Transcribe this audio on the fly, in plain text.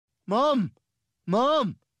Mom!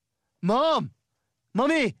 Mom! Mom!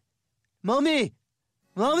 Mommy! Mommy!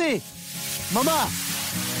 Mommy! Mama!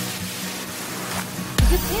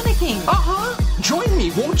 You're panicking. Join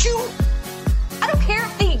me, won't you? I don't care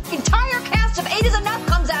if the entire cast of 8 is Enough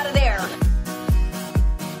comes out of there.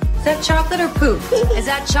 Is that chocolate or poop? Is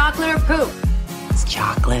that chocolate or poop? It's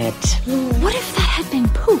chocolate. What if that had been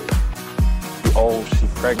poop? Old, she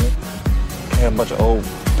pregnant. Can't have a bunch of old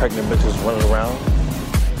pregnant bitches running around.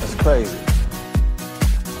 That's crazy.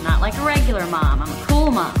 Not like a regular mom. I'm a cool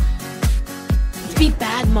mom. Let's be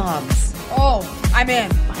bad moms. Oh, I'm in.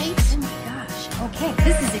 Right? Oh my gosh. Okay,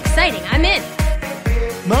 this is exciting. I'm in.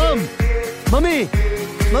 Mom! Mommy!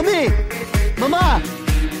 Mommy! Mama!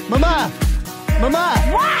 Mama! Mama!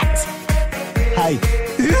 What? Hi.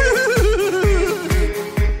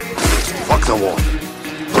 Fuck the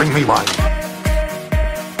water. Bring me mine.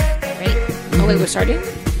 Right. Oh, wait, we're starting?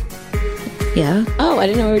 Yeah. Oh, I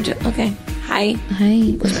didn't know we were just... Okay. Hi.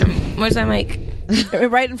 Hi. Where's my mic?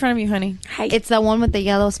 Right in front of you, honey. Hi. It's the one with the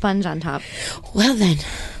yellow sponge on top. Well, then.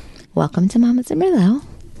 Welcome to Mama's and Merlot.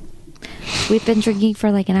 We've been drinking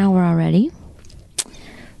for like an hour already.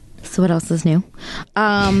 So what else is new?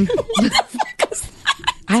 I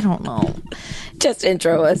don't know. Just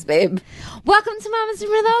intro us, babe. Welcome to Mama's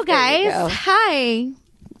and Merlot, guys. Hi.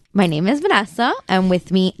 My name is Vanessa, and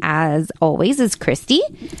with me, as always, is Christy.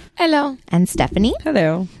 Hello. And Stephanie.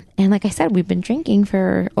 Hello. And like I said, we've been drinking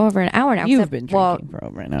for over an hour now. You've been drinking for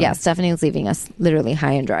over an hour. Yeah, Stephanie was leaving us literally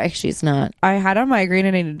high and dry. She's not. I had a migraine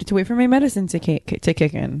and I needed to wait for my medicine to kick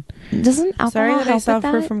in. Doesn't alcohol Sorry that I help with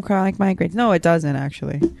suffer that? from chronic migraines. No, it doesn't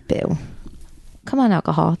actually. Boo. Come on,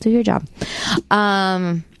 alcohol. Do your job.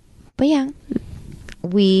 But yeah,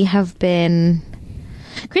 we have been...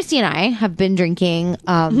 Christy and I have been drinking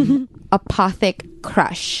Apothic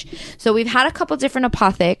Crush. So we've had a couple different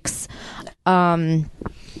Apothics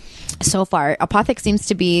so far. Apothic seems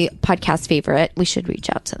to be podcast favorite. We should reach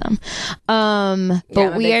out to them.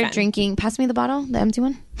 But we are drinking... Pass me the bottle, the empty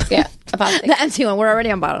one. Yeah, Apothic. The empty one. We're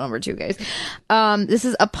already on bottle number 2, guys. This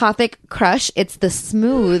is Apothic Crush. It's the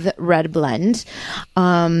smooth red blend.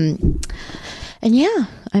 And yeah,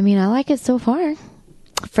 I mean, I like it so far.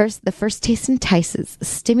 The first taste entices,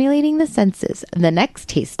 stimulating the senses. The next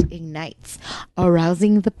taste ignites,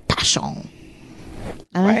 arousing the passion.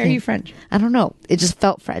 Why are you French? I don't know. It just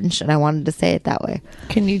felt French, and I wanted to say it that way.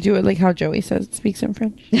 Can you do it like how Joey speaks in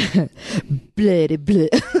French? Bleh, bleh.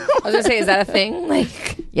 I was gonna say, is that a thing?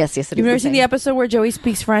 Like, yes, it is. You've never seen the episode where Joey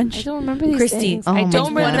speaks French? I don't remember these Christy, things. Oh I my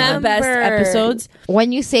don't God. remember. One of the best episodes.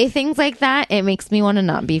 When you say things like that, it makes me want to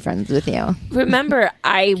not be friends with you. Remember,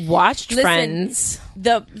 I watched Friends.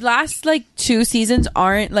 The last like 2 seasons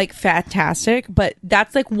aren't like fantastic, but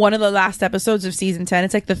that's like one of the last episodes of season 10.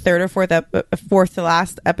 It's like the 3rd or 4th to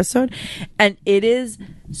last episode, and it is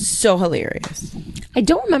so hilarious. I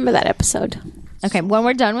don't remember that episode. Okay, when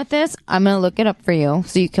we're done with this, I'm gonna look it up for you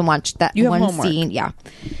so you can watch that You have one homework. scene. Yeah,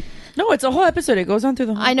 No, it's a whole episode. It goes on through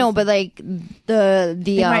the whole I know, but like the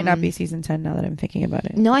it might not be season 10 now that I'm thinking about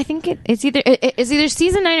it. No, I think it's either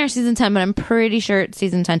season 9 or season 10, but I'm pretty sure it's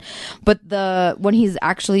season 10. But when he's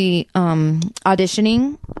actually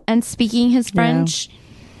auditioning and speaking his French,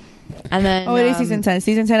 and then it is season 10.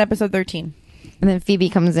 Season 10, episode 13. and then Phoebe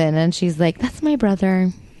comes in and she's like, "That's my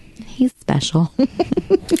brother. He's special."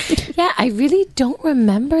 Yeah, I really don't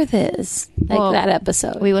remember this. Like Well, that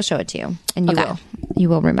episode. We will show it to you, and you Okay. will. You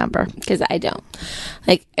will remember. Because I don't.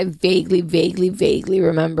 Like, I vaguely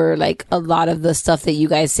remember, like, a lot of the stuff that you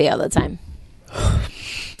guys say all the time.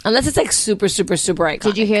 Unless it's, like, super, super, super iconic.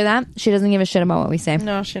 Did you hear that? She doesn't give a shit about what we say.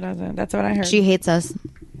 No, she doesn't. That's what I heard. She hates us.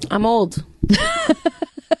 I'm old.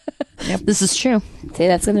 Yep. This is true. See,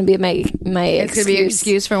 that's going to be my It's gonna be your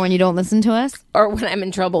excuse for when you don't listen to us. Or when I'm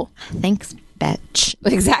in trouble. Thanks, bitch.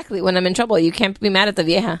 Exactly. When I'm in trouble. You can't be mad at the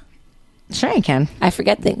vieja. Sure, I can. I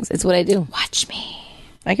forget things. It's what I do. Watch me.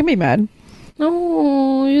 I can be mad.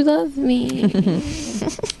 Oh, you love me.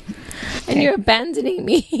 And you're abandoning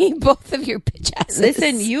me. Both of your bitch asses.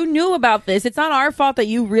 Listen, you knew about this. It's not our fault that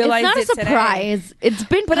you realized It's not a it surprise. today. It's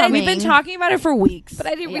been But coming. we've been talking about it for weeks. But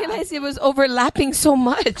I didn't realize it was overlapping so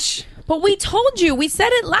much. But we told you. We said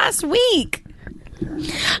it last week.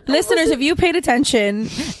 Listeners, if you paid attention,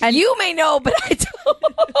 And you may know, but I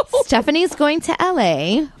don't. Stephanie's going to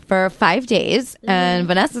LA for 5 days, and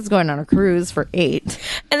Vanessa's going on a cruise for 8.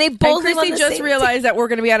 And they and both live on Christy the just same realized that we're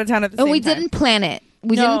going to be out of town at the same And we time. didn't plan it.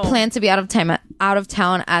 We No. didn't plan to be out of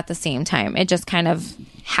town at the same time. It just kind of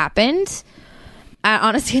happened.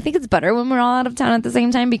 Honestly, I think it's better when we're all out of town at the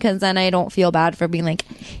same time, because then I don't feel bad for being like,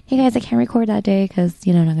 "Hey guys, I can't record that day because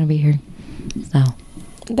I'm not going to be here." So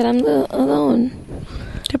But I'm alone.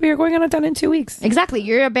 But you're going on a done in 2 weeks. Exactly.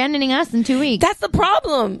 You're abandoning us in 2 weeks. That's the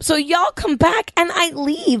problem. So y'all come back and I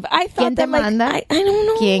leave. I thought ¿Quién te that like manda? I don't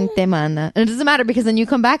know. ¿Quién te manda? And it doesn't matter because then you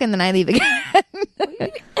come back and then I leave again.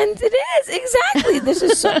 And it is exactly. This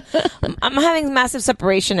is so. I'm having massive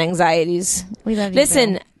separation anxieties. We love you,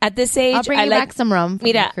 Listen, girl. at this age, I'll bring I you like back some rum from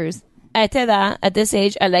Mira, the cruise. a esta edad, at this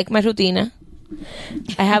age, I like my rutina.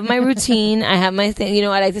 I have my routine. I have my thing. You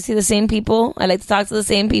know, I like to see the same people. I like to talk to the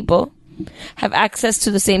same people. Have access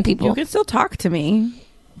to the same people. You can still talk to me.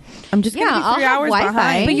 I'm just gonna be I'll 3 have hours Wi-Fi.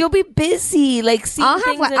 behind. But you'll be busy, like seeing I'll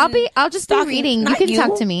have. things. I'll just be stalking. reading. You Not can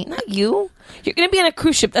talk to me. Not you. You're gonna be on a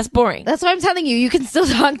cruise ship. That's boring. That's what I'm telling you. You can still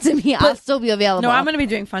talk to me. I'll still be available. No, I'm gonna be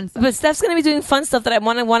doing fun stuff. But Steph's gonna be doing fun stuff that I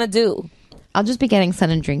want to do, I'll just be getting sun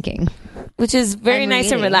and drinking. which is very And nice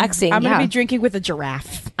and reading. relaxing. I'm gonna Yeah. be drinking with a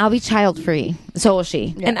giraffe. I'll be child free. So will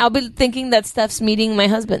she. And I'll be thinking that Steph's meeting my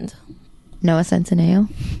husband. Noah Centineo.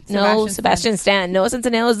 No, Sebastian Stan. Noah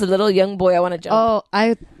Centineo is the little young boy I want to jump. Oh,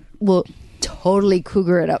 I will totally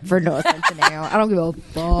cougar it up for Noah Centineo. I don't give a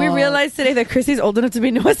fuck. We realized today that Chrissy's old enough to be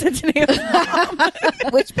Noah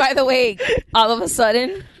Centineo. Which, by the way, all of a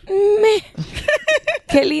sudden, meh.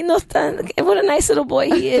 Que lindo está. What a nice little boy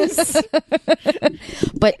he is.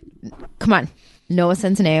 But come on, Noah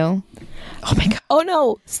Centineo. Oh my god. Oh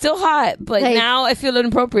no, still hot, but Like, now I feel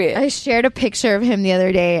inappropriate. I shared a picture of him the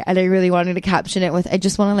other day, and I really wanted to caption it with, "I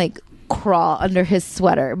just want to like crawl under his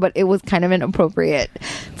sweater," but it was kind of inappropriate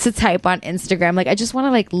to type on Instagram. Like, I just want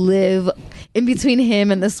to like live in between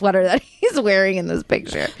him and the sweater that he's wearing in this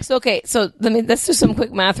picture. So okay, so let's do some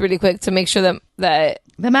quick math really quick to make sure that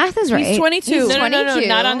The math is right. He's 22. no, 22.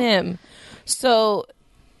 not on him. So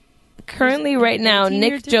currently, right now, 18 year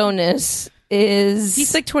Nick difference? Jonas is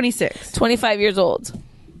He's like 26. 25 years old.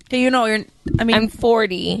 Okay, you know, I'm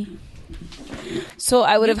 40. So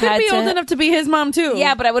I would you have could had be to old enough to be his mom too.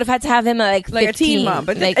 Yeah, but I would have had to have him at like 15. like a teen mom.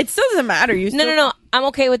 But like, it still doesn't matter. You still, no. I'm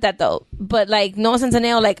okay with that though. But like Noah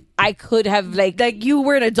Centineo, like I could have like you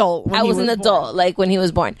were an adult. When I he was an born. adult like when he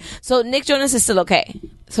was born. So Nick Jonas is still okay.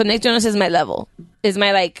 So Nick Jonas is my level. Is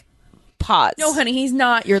my like pause. No, honey, he's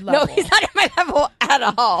not your level. No, he's not at my level at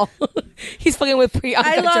all. He's fucking with Priyanka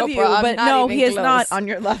I love Chopra. you, I'm but not no, even he is close. not on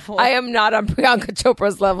your level. I am not on Priyanka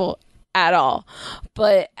Chopra's level at all.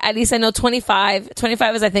 But at least I know 25.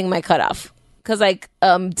 25 is, I think, my cutoff. Because, like,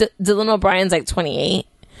 Dylan O'Brien's, like, 28.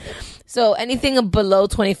 So anything below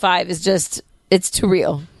 25 is just, it's too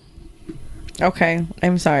real. Okay,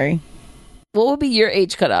 I'm sorry. What would be your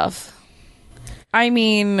age cutoff? I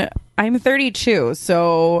mean, I'm 32,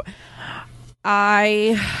 so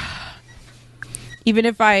even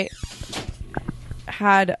if I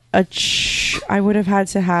had I would have had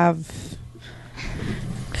to have,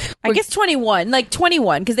 I guess 21, like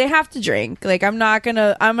 21, because they have to drink. Like I'm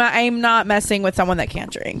not messing with someone that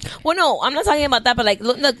can't drink. Well, no, I'm not talking about that, but like,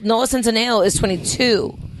 look, Noah Centineo is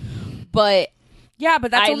 22. But yeah,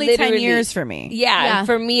 but that's I only 10 literally- years for me. Yeah, Yeah.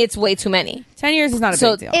 for me, it's way too many. 10 years is not a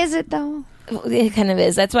So big deal. Is it though? It kind of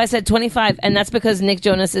is. That's why I said 25, and that's because Nick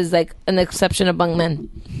Jonas is like an exception among men.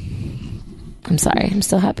 I'm sorry. I'm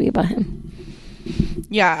still happy about him.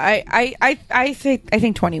 Yeah, I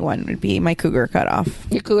think 21 would be my cougar cutoff.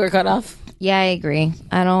 Your cougar cut off. Yeah, I agree.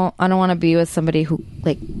 I don't want to be with somebody who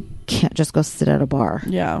like can't just go sit at a bar.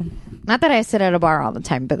 Yeah. Not that I sit at a bar all the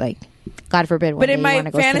time, but like, God forbid. But in my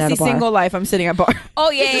fantasy single life, I'm sitting at bar. Oh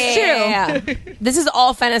yeah, This is yeah. This is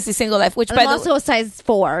all fantasy single life. Which I'm by the also a size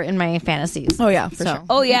 4 in my fantasies. Oh yeah, for So- sure.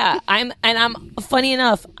 oh yeah, I'm funny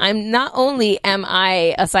enough. I'm not only am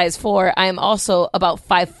I a size 4, I am also about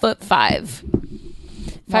 5'5".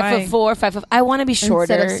 5'4", 5'5". I want to be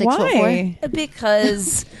shorter. Instead of 6'4". Why?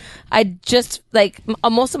 Because I just like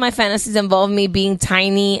most of my fantasies involve me being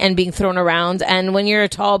tiny and being thrown around. And when you're a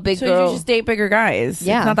tall, big So girl, you just date bigger guys.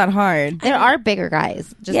 Yeah. It's not that hard. There are bigger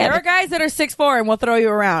guys. Just Yeah, There are guys that are 6'4" and will throw you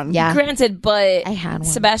around. yeah. granted, but I had one.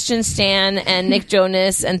 Sebastian Stan and Nick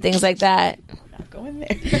Jonas and things like that. Go in there.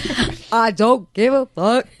 I don't give a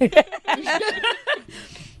fuck.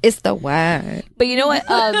 It's the word. But you know what?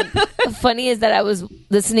 Funny is that I was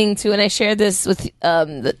listening to, and I shared this with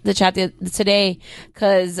the chat today,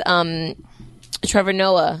 because Trevor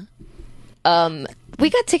Noah. We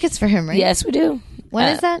got tickets for him, right? Yes, we do. When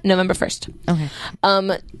is that? November 1st.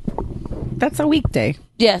 Okay. That's a weekday.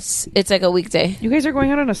 Yes, it's like a weekday. You guys are going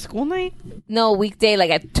out on a school night? No, weekday, like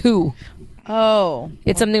at 2. Oh.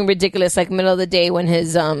 It's something ridiculous, like middle of the day when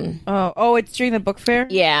his Oh, it's during the book fair?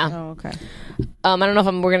 yeah. Oh, okay. I don't know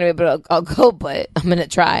if we're gonna be able to. I'll go, but I'm gonna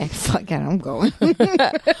try. Fuck it, I'm going.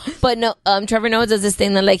 But no, Trevor Noah does this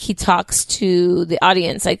thing that like he talks to the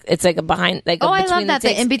audience, like it's like a behind, like Oh, a I between love that. the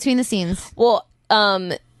The takes. in between the scenes. Well,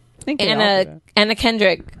 I think they all do that. Anna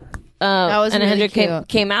Kendrick was and really 100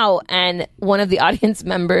 came out, and one of the audience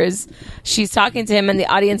members, she's talking to him, and the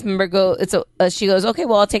audience member she goes, okay,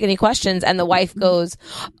 well, I'll take any questions, and the wife goes,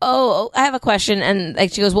 oh, I have a question, and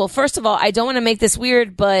like she goes, well, first of all, I don't want to make this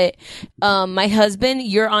weird, but my husband,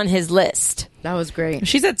 you're on his list. That was great.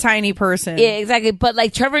 She's a tiny person. Yeah, exactly. But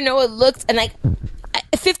like Trevor Noah looked, and like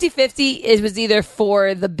 50-50, it was either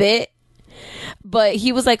for the bit, but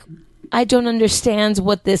he was like, I don't understand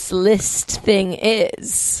what this list thing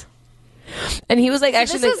is. And he was like,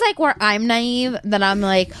 actually, this is like where I'm naive, that I'm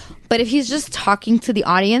like, but if he's just talking to the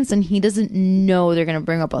audience and he doesn't know they're gonna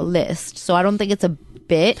bring up a list, so I don't think it's a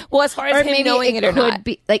bit. Well, as far as him knowing it or could not,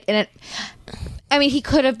 be like, I mean, he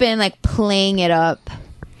could have been like playing it up.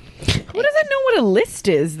 Who doesn't know what a list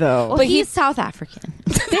is, though? Well, he's South African.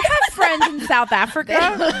 They have friends in South Africa.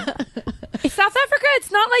 In South Africa,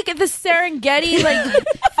 it's not like the Serengeti, like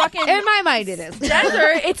fucking. In my mind, it is.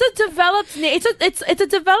 Desert. It's a developed. It's a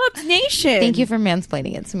developed nation. Thank you for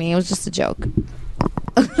mansplaining it to me. It was just a joke.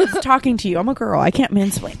 Just talking to you. I'm a girl. I can't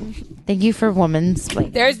mansplain. Thank you for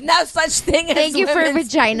woman-splaining. there's no such thing as Thank you for women's-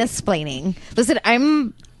 vagina-splaining. Listen,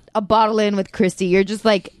 I'm a bottle in with Christy. You're just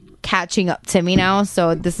like catching up to me now,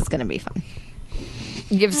 so this is gonna be fun.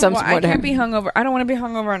 Give some Well, more I to can't her. be hungover. I don't want to be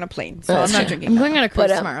hungover on a plane, so I'm not drinking. I'm going on a cruise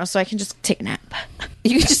But, tomorrow, so I can just take a nap.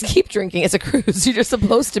 You can just keep drinking. It's a cruise. You're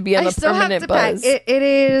supposed to be on I a still have permanent to pack. buzz. It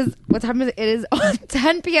is, what time is it? It is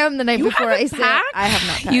 10 p.m. the night before I haven't said packed? I have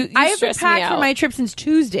not packed. You I haven't stress me packed for out. my trip since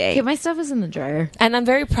Tuesday. Yeah, my stuff is in the dryer. And I'm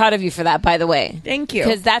very proud of you for that, by the way. Thank you.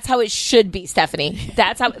 Because that's how it should be, Stephanie.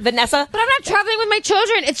 That's how Vanessa. But I'm not traveling with my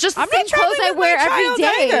children. It's just the I'm same not traveling clothes I with wear my every child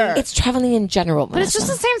day. either. It's traveling in general, But it's just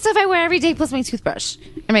the same stuff I wear every day, plus my toothbrush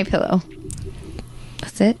and my pillow.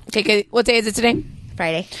 That's it. Okay, what day is it today?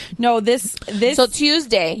 Friday. No, this So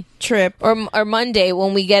Tuesday trip or Monday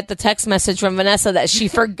when we get the text message from Vanessa that she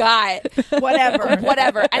forgot whatever.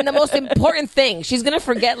 And the most important thing, she's going to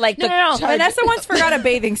forget like the No. charge- Vanessa once forgot a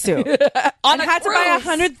bathing suit on and a had to buy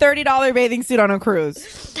cruise. $130 bathing suit on a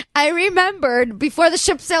cruise. I remembered before the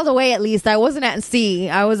ship sailed away, at least I wasn't at sea.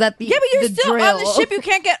 I was at the Yeah, but you're the still drill. on the ship. You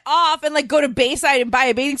can't get off and like go to Bayside and buy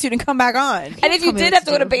a bathing suit and come back on. And if you did have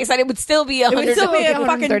to go to Bayside, it would still be It would still be a $130.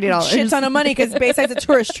 fucking shit ton of money because Bayside's a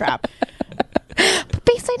tourist trap. But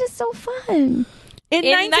Bayside is so fun. In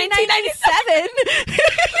In 1997,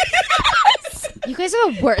 You guys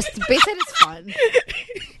are the worst. Bayside is fun.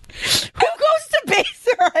 who goes to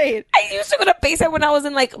Bayside? I used to go to Bayside when I was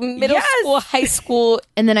in like middle Yes. school, high school,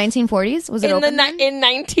 In the 1940s, was it in open? in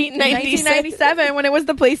 1996. 1997 when it was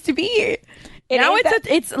the place to be. Now ain't that-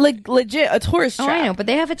 it's like legit a tourist Oh, trap. I know, but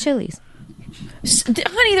they have a Chili's.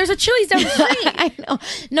 Honey, there's a Chili's down the street. I know.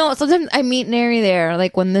 No, sometimes I meet Neri there.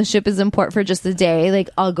 Like when the ship is in port for just a day, like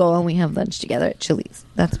I'll go and we have lunch together at Chili's.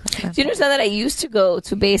 That's Do you understand that I used to go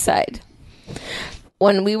to Bayside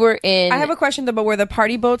when we were in? I have a question though, but were the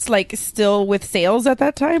party boats like still with sails at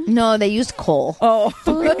that time? no, they used coal. Oh,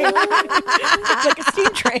 like a steam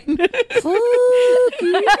train.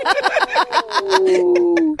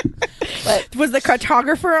 But was the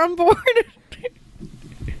cartographer on board?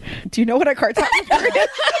 Do you know what a cartographer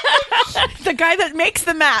is? The guy that makes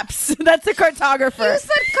the maps. That's a cartographer. You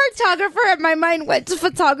said cartographer, and my mind went to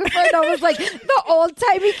photographer, and I was like, the old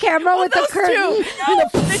timey camera with the Those curtain. two. No,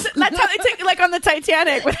 that's how they take like on the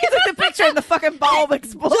Titanic when they took the picture and the fucking bulb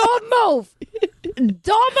explodes. Don't move.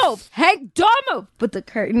 Don't move. Hank, don't move. Put the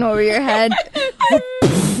curtain over your head. I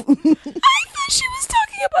thought she was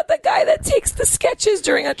talking about the guy that takes the sketches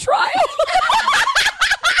during a trial.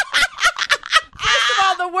 First of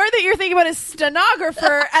all, the word that you're thinking about is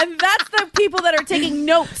stenographer, and that's the people that are taking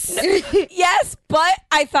notes. Yes, but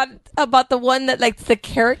I thought about the one that like the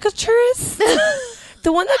caricaturist.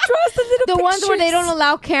 The one that draws the little The ones where they pictures. don't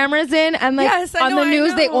allow cameras in, and like Yes, I on know, the I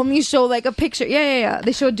news they know. only show like a picture. Yeah.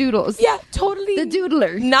 They show doodles. Yeah, totally. The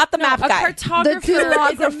doodler. Not the map A guy. cartographer The is a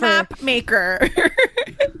doodlographer. map maker.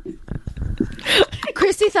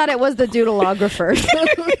 Christy thought it was the doodleographer.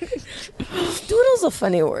 Doodle's a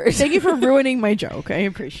funny word. Thank you for ruining my joke. I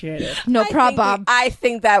appreciate it. No problem. I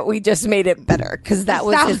think that we just made it better because that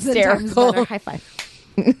was 1,000 times hysterical. better. High five.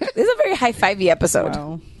 This is a very high fivey episode.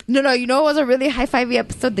 Wow. No, you know it was a really high fivey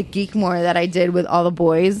episode, the Geek More that I did with all the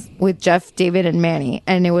boys, with Jeff, David, and Manny,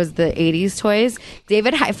 and it was the 80s toys.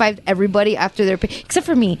 David high fived everybody after their except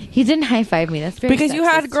for me. He didn't high five me. That's very Because you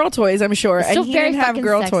sexist. had girl toys, I'm sure, It's and still he very didn't have fucking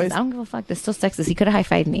girl sexist. toys. I don't give a fuck. That's still sexist. He could have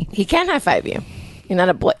high fived me. He can high five you. You're not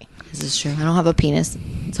a boy. This is true. I don't have a penis,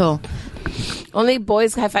 so Only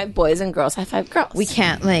boys high five boys and girls high five girls. we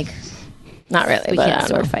can't like. Not really, We but can't I don't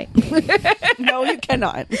sword know. fight. No, you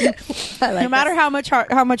cannot. I like No matter how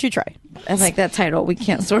much you try. I like that title. We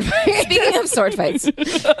can't sword fight. Speaking of sword fights,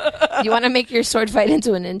 you want to make your sword fight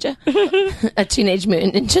into a ninja? A Teenage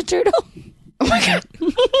Mutant Ninja Turtle? Oh my god.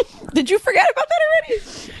 Did you forget about that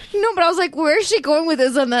already? No, but I was like, where is she going with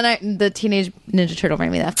this? And then the Teenage Ninja Turtle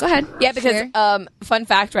made me laugh. Go ahead. Yeah, because fun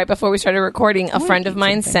fact, right before we started recording, a friend of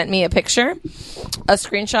mine sent me a picture, a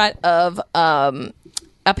screenshot of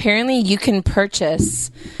apparently you can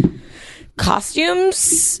purchase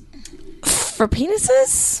costumes for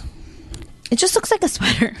penises. It just looks like a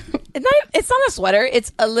sweater. It's not a sweater.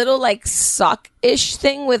 It's a little like sock-ish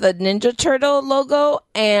thing with a Ninja Turtle logo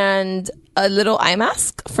and a little eye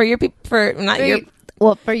mask for your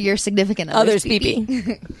for your significant others'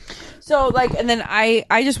 pee-pee. So, like, and then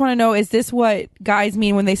I just want to know, is this what guys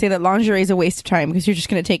mean when they say that lingerie is a waste of time because you're just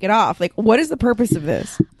going to take it off? Like, what is the purpose of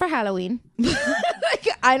this? For Halloween. Like,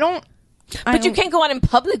 I don't. But you can't go out in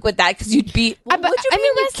public with that because you'd be. Would you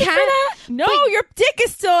be arrested for that? No, your dick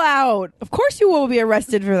is still out. Of course, you will be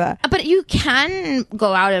arrested for that. But you can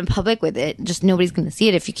go out in public with it. Just nobody's going to see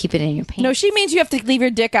it if you keep it in your pants. No, she means you have to leave your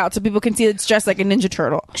dick out so people can see it's dressed like a Ninja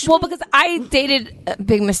Turtle. Well, because I dated a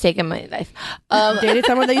big mistake in my life. Dated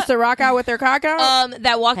someone that used to rock out with their cock out.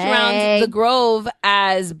 That walked around the Grove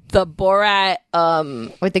as the Borat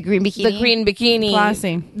with the green bikini. The green bikini.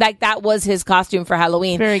 Classy. Like that was his costume for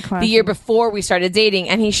Halloween. Very classy. The year before we started dating,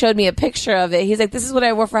 and he showed me a picture of it. He's like, "This is what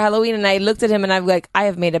I wore for Halloween," and I looked at him and I'm like, "I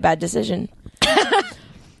have made a bad decision."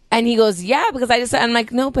 And he goes, "Yeah, because I just," I'm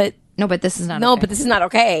like, "No, but this is not. No, okay. but this is not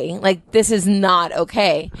okay. Like this is not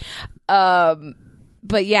okay."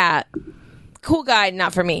 But yeah, cool guy,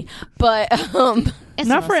 not for me. But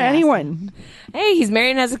not for anyone. Hey, he's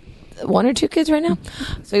married and has 1 or 2 kids right now,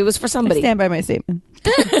 so he was for somebody. I stand by my statement.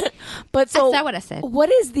 But so that's not what I said.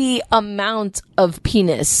 What is the amount of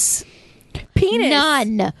penis?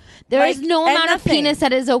 None. There is no amount of penis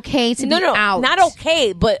that is okay to be out. Not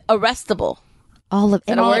okay, but arrestable. All of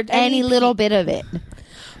it. Any little bit of it.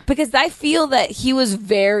 Because I feel that he was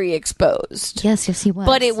very exposed. Yes, he was.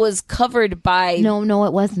 But it was covered by. No,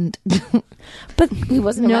 it wasn't. But he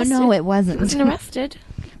wasn't arrested. No, it wasn't. He wasn't arrested.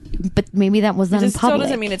 But maybe that was not in public. Still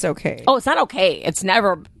doesn't mean it's okay. Oh, it's not okay. It's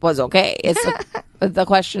never was okay. It's the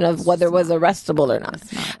question of whether it was arrestable or not.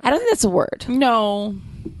 I don't think that's a word. No.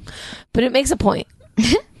 But it makes a point.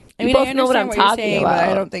 I mean, both I know what I'm you're talking saying, about. but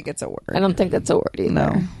I don't think it's a word. I don't think that's a word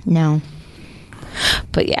either. No.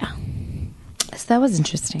 But yeah. So that was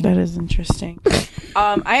interesting. That is interesting.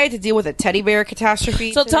 I had to deal with a teddy bear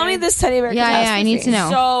catastrophe. So tell me this teddy bear catastrophe. Yeah, I need to know.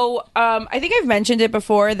 So I think I've mentioned it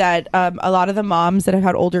before that a lot of the moms that have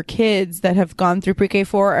had older kids that have gone through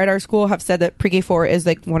pre-K4 at our school have said that pre-K4 is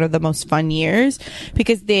like one of the most fun years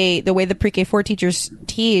because the way the pre-K4 teachers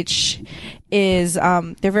teach is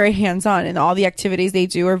they're very hands-on and all the activities they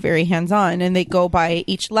do are very hands-on and they go by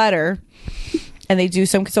each letter and they do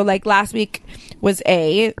some. So like last week was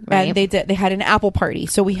A, and they had an apple party,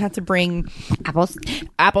 so we had to bring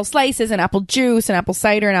apple slices and apple juice and apple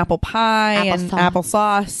cider and apple pie and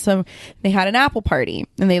applesauce. So they had an apple party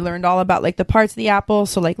and they learned all about like the parts of the apple.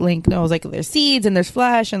 So like Link knows like there's seeds and there's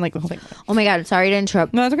flesh and like the whole thing. Oh my god, sorry to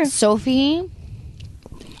interrupt. No, it's okay. Sophie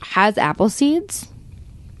has apple seeds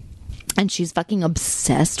and she's fucking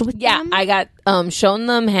obsessed with them. Yeah, I got shown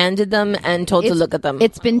them, handed them, and told to look at them.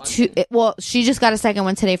 It's been she just got a second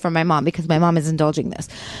one today from my mom because my mom is indulging this,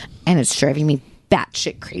 and it's driving me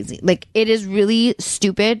batshit crazy. Like it is really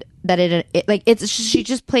stupid that she's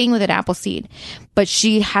just playing with an apple seed, but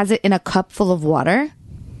she has it in a cup full of water,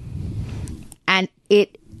 and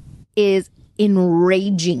it is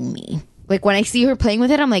enraging me. Like when I see her playing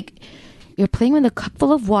with it, I'm like, you're playing with a cup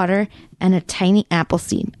full of water and a tiny apple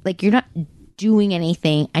seed. Like you're not doing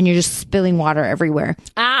anything and you're just spilling water everywhere.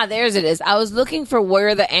 There's it is. I was looking for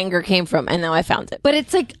where the anger came from and now I found it. But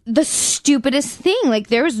it's like the stupidest thing. Like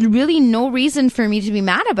there's really no reason for me to be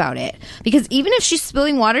mad about it. Because even if she's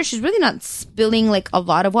spilling water, she's really not spilling like a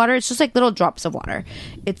lot of water. It's just like little drops of water.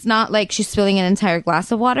 It's not like she's spilling an entire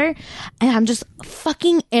glass of water. And I'm just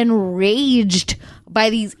fucking enraged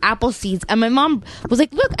by these apple seeds. And my mom was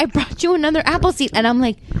like, look, I brought you another apple seed. And I'm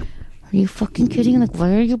like, are you fucking kidding? Like,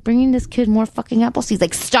 why are you bringing this kid more fucking apple seeds?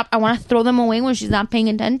 Like, stop. I want to throw them away when she's not paying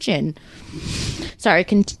attention. Sorry,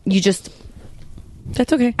 you just...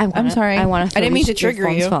 That's okay. I'm sorry. I didn't mean to trigger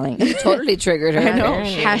you. You totally triggered her. I know.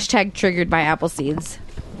 Hashtag triggered by apple seeds.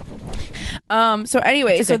 So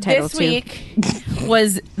anyway, so this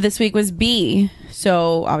week was B.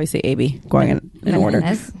 So obviously AB going in order.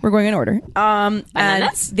 We're going in order. And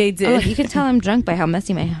they did. Oh, you can tell I'm drunk by how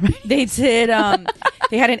messy my hair. They did.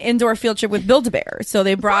 they had an indoor field trip with Build-A-Bear. So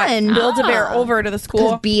they brought Fun. Build-A-Bear over to the school.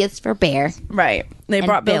 Because B is for bear. Right. They And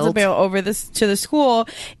brought build. Build-A-Bear over to the school,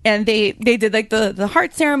 and they did like the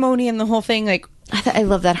heart ceremony and the whole thing. Like, I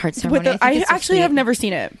love that heart ceremony. I actually have never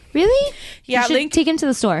seen it. Really? Yeah, You should Link- take him to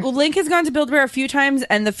the store. Well, Link has gone to Build-A-Bear a few times,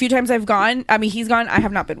 and the few times I've gone, I mean, he's gone, I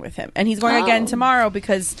have not been with him. And he's going again tomorrow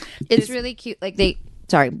because It's really cute. Like they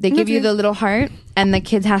give you the little heart, and the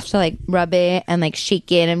kids have to like rub it and like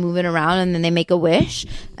shake it and move it around, and then they make a wish,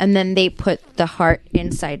 and then they put the heart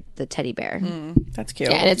inside the teddy bear. that's cute.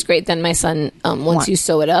 Yeah, and it's great. Then my son, once you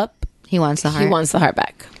sew it up, He wants the heart. he wants the heart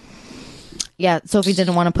back. Yeah, Sophie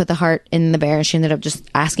didn't want to put the heart in the bear, and she ended up just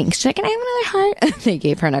asking, she's like, can I have another heart? They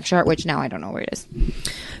gave her an extra heart, which now I don't know where it is.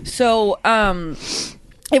 So,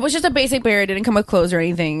 it was just a basic bear. It didn't come with clothes or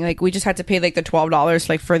anything. Like, we just had to pay like the $12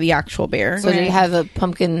 like for the actual bear. So did you have a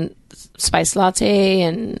pumpkin spice latte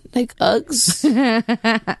and like Uggs?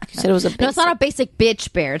 You said it was a No, it's not a basic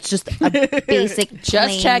bitch bear. It's just a basic just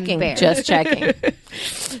plain checking. bear. Just checking.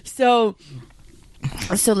 So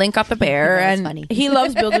Link got the bear, That was and funny. he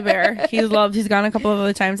loves Build-A-Bear. He's gone a couple of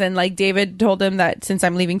other times, and like David told him that since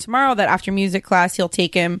I'm leaving tomorrow, that after music class he'll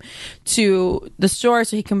take him to the store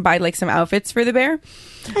so he can buy like some outfits for the bear.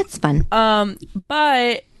 That's fun.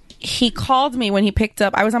 But he called me when he picked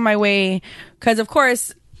up. I was on my way because, of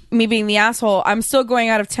course, me being the asshole, I'm still going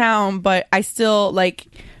out of town, but I still like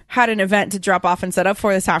had an event to drop off and set up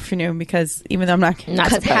for this afternoon because even though I'm not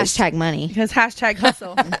Because hashtag money. because hashtag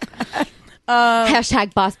hustle.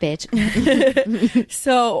 Hashtag boss bitch.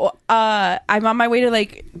 So I'm on my way to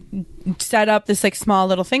like set up this like small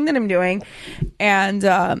little thing that I'm doing, and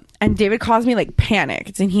David calls me like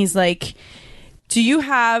panicked, and he's like, do you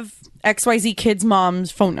have XYZ kid's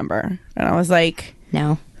mom's phone number? And I was like,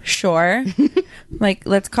 No. sure. Like,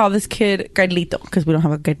 let's call this kid Carlito because we don't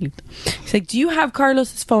have a Carlito. He's like, do you have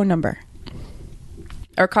Carlos's phone number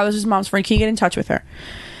or Carlos's mom's phone? Can you get in touch with her?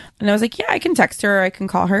 And I was like, yeah, I can text her or I can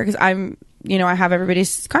call her because I'm, I have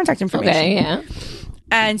everybody's contact information. Okay, yeah.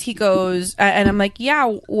 And he goes, and I'm like, yeah,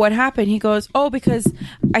 what happened? He goes, oh, because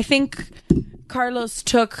I think Carlos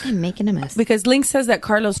took, I'm making a mess. because Link says that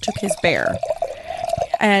Carlos took his bear.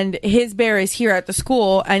 And his bear is here at the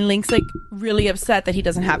school, and Link's like really upset that he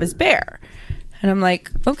doesn't have his bear. And I'm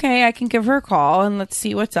like, okay, I can give her a call and let's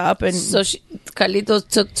see what's up. And So Carlitos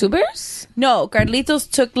took 2 bears? no, Carlitos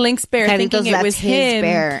took Link's bear, thinking it left was his him,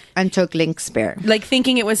 bear and took Link's bear. like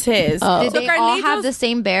thinking it was his. Did So they all have the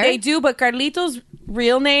same bear? They do, but Carlitos'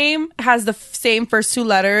 real name has the same first 2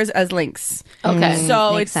 letters as Link's. Okay.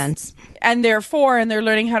 So Makes it's sense. And they're 4 and they're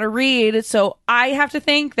learning how to read. So I have to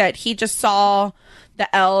think that he just saw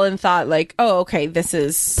the L and thought like, oh, okay, this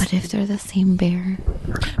is. But if they're the same bear.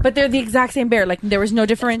 But they're the exact same bear. Like there was no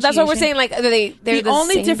differentiation. That's what we're saying. Like they're The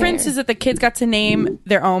only same difference bear. is that the kids got to name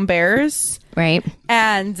their own bears, Right?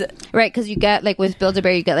 and Right, because you get, like, with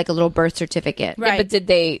Build-A-Bear, you get, like, a little birth certificate. Yeah, but did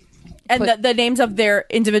they? the names of their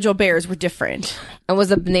individual bears were different. And was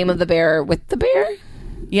the name of the bear with the bear?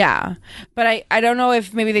 Yeah, but I don't know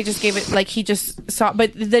if maybe they just gave it like he just saw.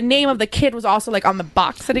 But the name of the kid was also like on the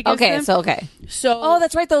box that it gives Okay, them. so Oh,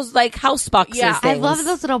 that's right. Those like house boxes. Yeah. I things. love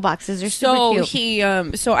those little boxes. They're So super cute.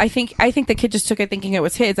 he so I think the kid just took it thinking it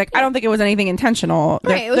was his. Like I don't think it was anything intentional.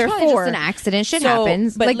 Right, it was They're probably 4. just an accident. Shit So,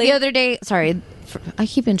 happens. but Like late- the other day, sorry, I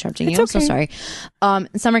keep interrupting you. I'm so okay. sorry.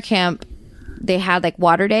 Summer camp, they had like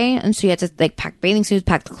water day, and so you had to like pack bathing suits,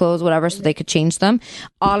 pack the clothes, whatever, so they could change them.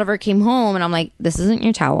 Oliver came home, and I'm like, "This isn't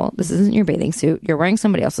your towel. This isn't your bathing suit. You're wearing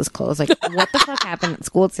somebody else's clothes. Like, what the fuck happened at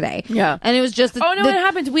school today?" Yeah. and it was just Oh no, it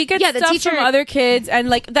happens. We get the stuff teacher from other kids,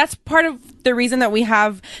 and like that's part of the reason that we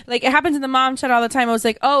have like it happens in the mom chat all the time. I was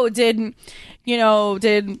like, oh, did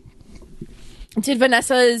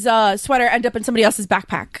Vanessa's sweater end up in somebody else's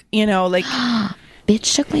backpack? Like.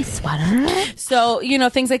 bitch took my sweater. So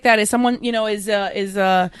things like that. Is someone is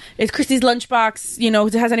Christy's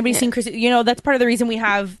lunchbox? Has anybody seen Christy? That's part of the reason we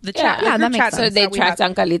have the chat. Yeah, the that group makes chat sense. So they that we tracked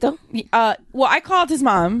have. down Carlito. Well, I called his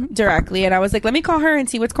mom directly, and I was like, let me call her and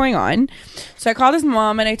see what's going on. So I called his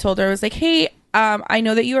mom, and I told her, I was like, hey, I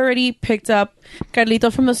know that you already picked up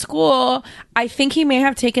Carlito from the school. I think he may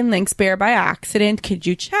have taken Link's bear by accident. Could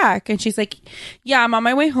you check? And she's like, yeah, I'm on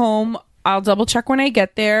my way home. I'll double check when I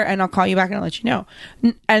get there, and I'll call you back and I'll let you know.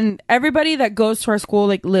 And everybody that goes to our school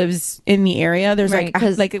like lives in the area. There's Right,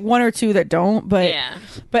 'cause- like 1 or 2 that don't, but Yeah.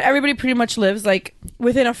 but everybody pretty much lives like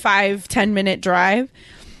within a 5-10 minute drive.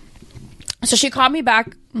 So she called me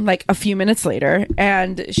back like a few minutes later,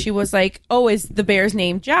 and she was like, oh, is the bear's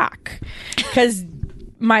name Jack? Because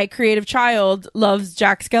my creative child loves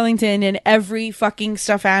Jack Skellington, and every fucking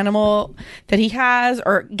stuffed animal that he has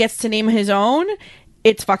or gets to name his own,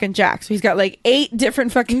 it's fucking Jack. So he's got like 8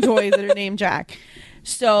 different fucking toys that are named Jack.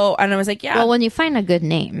 So, and I was like, yeah. Well, when you find a good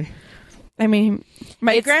name. I mean,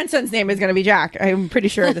 my grandson's name is going to be Jack. I'm pretty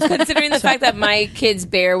sure at this point. Considering the fact that my kid's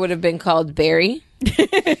bear would have been called Barry.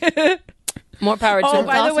 More power to Oh, him.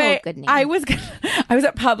 by the also way, a good name. I was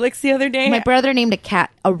at Publix the other day. My brother named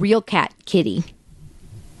a real cat, Kitty.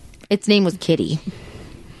 Its name was Kitty.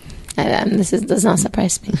 Does not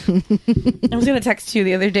surprise me. I was going to text you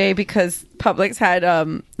the other day because Publix had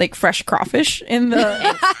like fresh crawfish in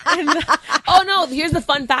the. Oh no! Here's the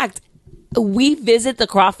fun fact: we visit the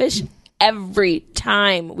crawfish every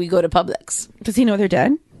time we go to Publix. Does he know they're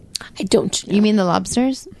dead? I don't know. You mean the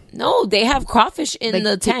lobsters? No, they have crawfish in Like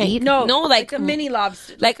the to tank. eat? No, like a mini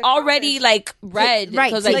lobster, like a already like red.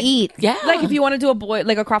 Right, 'cause, to like, eat. Yeah, Like if you want to do a boil,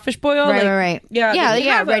 like a crawfish boil, Right, like, right. Yeah, Yeah, they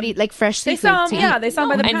have 'em. ready, like fresh They seafood. sell to them. Yeah, eat. they sell 'em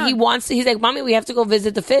by the and pound. he's like, Mommy, we have to go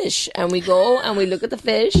visit the fish, and we go and we look at the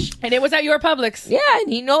fish. And it was at your Publix. Yeah,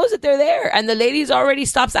 and he knows that they're there. And the lady's already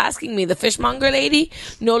stops asking me. The fishmonger lady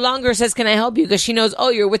no longer says, "Can I help you?" Because she knows, oh,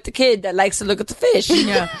 you're with the kid that likes to look at the fish.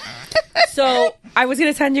 Yeah. So I was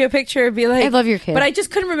gonna send you a picture and be like, I love your kid. but I just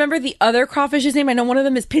couldn't remember the other crawfish's name. I know one of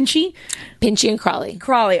them is Pinchy, Pinchy and Crawly.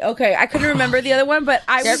 Crawly. Okay, I couldn't remember the other one, but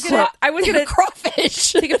I was gonna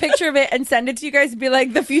crawfish. take a picture of it and send it to you guys and be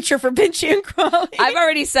like, the future for Pinchy and Crawly. I've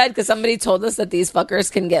already said, because somebody told us that these fuckers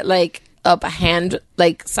can get like up a hand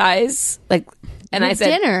like size, like. And I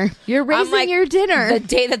said, dinner. You're I'm raising like, your dinner. The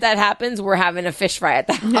day that happens, we're having a fish fry at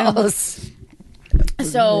the house.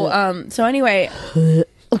 So anyway,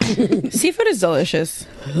 seafood is delicious.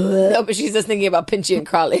 No, but she's just thinking about Pinchy and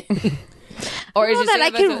Crawly. Or is so she that saying I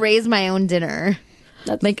about can the- raise my own dinner.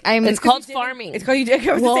 Like It's called farming. It's called you.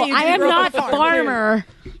 Well, I am not a farmer.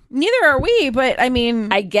 Neither are we, but I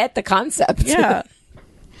mean, I get the concept. yeah.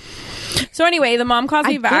 So anyway, the mom calls I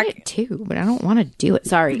me back. get it too, but I don't want to do it.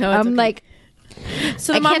 Sorry. No, it's I'm okay. like,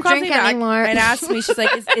 So the I mom can't calls me drink back anymore. and asks me, she's like,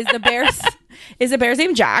 is the bear's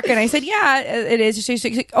name Jack? And I said, yeah, it is. She's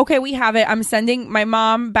like, okay, we have it. I'm sending my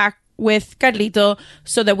mom back with Carlito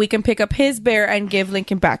so that we can pick up his bear and give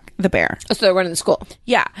Lincoln back the bear. So they're running the school.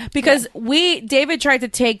 Yeah, because David tried to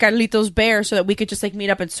take Carlito's bear so that we could just like meet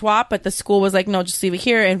up and swap, but the school was like, no, just leave it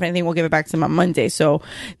here, and if anything, we'll give it back to him on Monday. So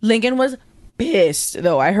Lincoln was pissed,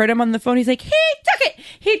 though. I heard him on the phone. He's like, he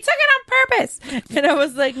took it on purpose. And I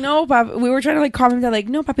was like, no, Pop. We were trying to like calm him down, like,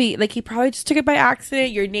 no, Papi, like he probably just took it by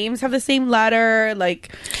accident. Your names have the same letter.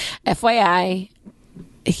 Like, FYI,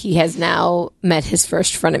 he has now met his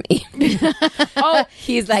first frenemy. oh,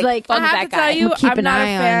 He's like fuck I have that to guy. tell you, We'll keep I'm an not a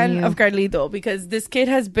eye on fan you. of Carlito because this kid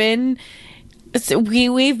has been. So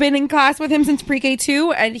we've been in class with him since pre-K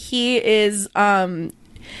 2, and he is not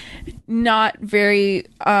very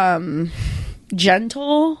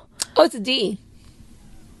gentle. Oh, it's a D.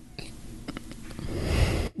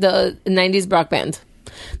 The 90s rock band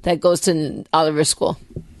that goes to Oliver's school.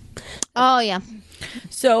 oh yeah.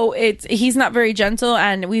 So he's not very gentle,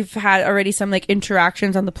 and we've had already some like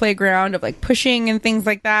interactions on the playground of like pushing and things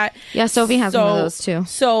like that. Yeah, Sophie has one of those too.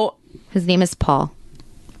 So His name is Paul.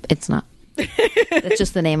 It's not. That's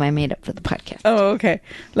just the name I made up for the podcast. oh, okay,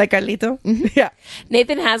 like Carlito. Yeah.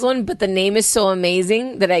 Nathan has one, but the name is so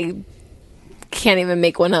amazing that I can't even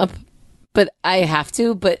make one up. But I have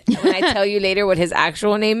to. But when I tell you later what his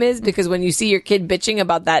actual name is, because when you see your kid bitching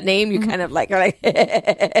about that name, you kind of like are like.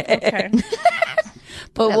 Okay.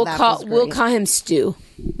 But That we'll was call him Stu.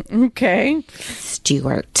 Okay.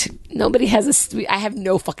 Stuart. Nobody has I have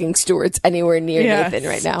no fucking Stuarts anywhere near Yeah. Nathan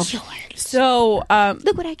right now. So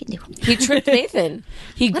Look what I can do. He tripped Nathan.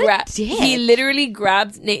 He grabbed. dick. He literally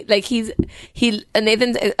grabbed like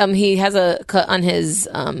Nathan. He has a cut on his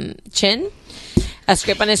chin, a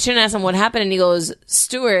scrape on his chin. I asked him what happened, and he goes,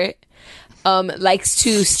 Stuart likes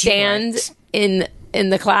to stand in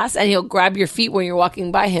the class, and he'll grab your feet when you're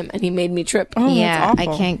walking by him, and he made me trip. Oh, Yeah, that's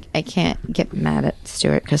awful. I can't get mad at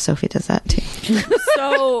Stuart because Sophie does that too.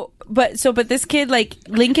 But this kid, like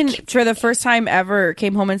Lincoln, for the first time ever,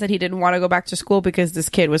 came home and said he didn't want to go back to school because this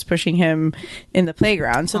kid was pushing him in the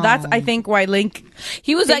playground. So that's, I think, why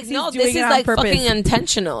He was like, thinks no, he's doing this it is on like purpose. fucking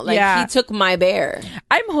intentional. Like, Yeah. he took my bear.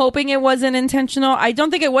 I'm hoping it wasn't intentional. I don't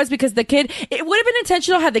think it was because it would have been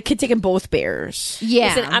intentional had the kid taken both bears.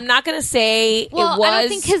 Yeah. Listen, I'm not gonna say well, it was. I don't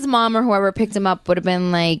think his mom or whoever picked him up would have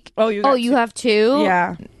been like, Oh, you got you two." have two?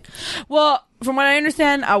 Yeah. Well, from what I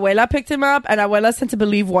understand, Abuela picked him up, and Abuela tend to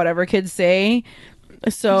believe whatever kids say.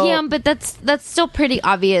 So Yeah, but that's still pretty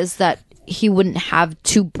obvious that he wouldn't have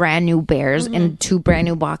two brand new bears in two brand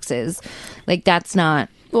new boxes. Like, that's not.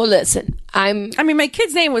 Well, listen, I mean, my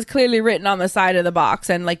kid's name was clearly written on the side of the box,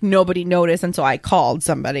 and like nobody noticed until I called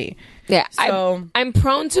somebody. Yeah, So- I'm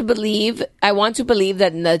prone to believe. I want to believe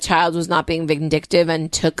that the child was not being vindictive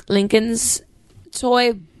and took Lincoln's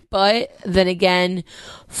toy, But then again,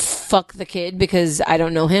 fuck the kid because I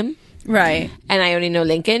don't know him. Right. And I only know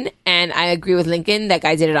Lincoln. And I agree with Lincoln. That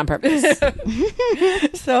guy did it on purpose.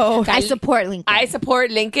 So I support Lincoln. I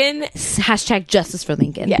support Lincoln. Hashtag justice for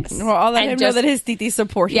Lincoln. Yes. well, I'll let And him know that his titi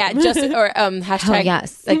support him. Yeah, just or hashtag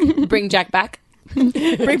yes. like bring Jack back.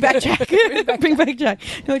 Bring back Jack. Bring back Jack.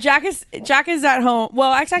 No, Jack is at home.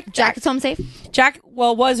 Well, actually, Jack is home safe. Jack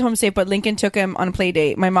was home safe, but Lincoln took him on a play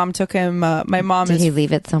date. My mom took him. My mom Did is he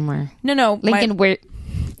leave it somewhere? no. Lincoln,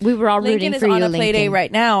 we were all Lincoln rooting is for you, on a Lincoln. play date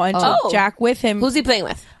right now, and took Jack with him. Who's he playing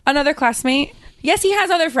with? Another classmate. Yes, he has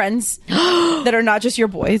other friends that are not just your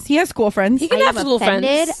boys. He has school friends. He can have school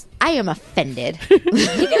friends. I am offended. He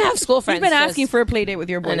can have school friends. He's been asking just- for a play date with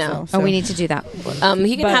your boys. I know. Though, so. Oh, we need to do that. He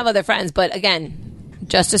can But- have other friends, but again,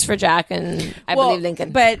 justice for Jack and I believe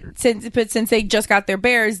Lincoln. But since they just got their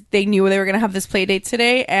bears, they knew they were going to have this play date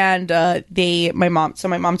today, and my mom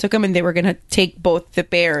took them, and they were going to take both the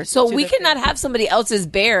bears. so to we the cannot have somebody else's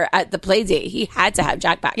bear at the play date. He had to have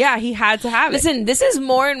Jack back. Yeah, he had to have it. Listen, this is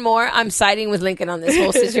more and more. I'm siding with Lincoln on this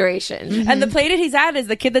whole situation. And the play date he's at is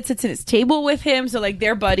the kid that sits at his table with him, so like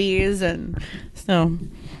they're buddies, and so.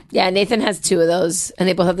 Yeah, Nathan has 2 of those, and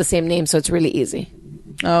they both have the same name, so it's really easy.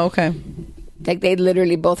 Oh, okay. Like they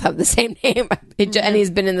literally both have the same name, and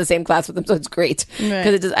he's been in the same class with them, so it's great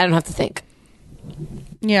because I don't have to think.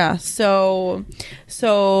 Yeah. So,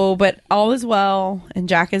 but all is well, and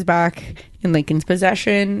Jack is back in Lincoln's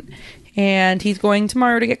possession, and he's going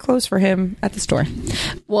tomorrow to get clothes for him at the store.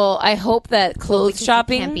 Well, I hope that clothes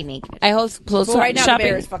shopping. can't be naked. I hope clothes Right now, shopping.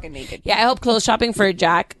 the bear is fucking naked. Yeah, I hope clothes shopping for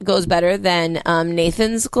Jack goes better than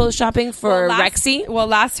Nathan's clothes shopping for Rexy. Well,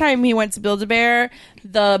 last time he went to Build-A-Bear,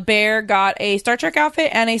 the bear got a Star Trek outfit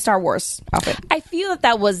and a Star Wars outfit. I feel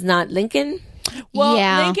that was not Lincoln. Well,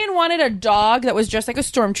 Yeah. Lincoln wanted a dog that was just like a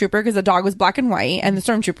stormtrooper because the dog was black and white and the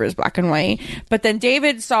stormtrooper is black and white. But then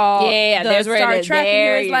David saw Yeah, the there's where Star it is. Trek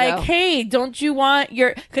There and he was you like, go. "Hey, don't you want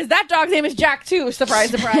your?" Because that dog's name is Jack too.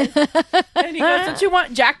 Surprise, surprise. And he goes, "Don't you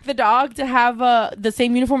want Jack the dog to have the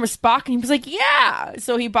same uniform as Spock?" And he was like, "Yeah."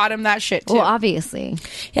 So he bought him that shit too. Well, obviously.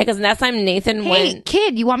 Yeah, because last time Nathan Hey, went.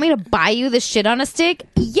 kid, you want me to buy you this shit on a stick?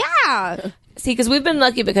 Yeah. See, because we've been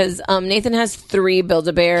lucky because Nathan has 3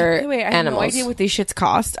 Build-A-Bear Wait, I have animals. no idea what these shits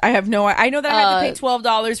cost. I have no. I know that I had to pay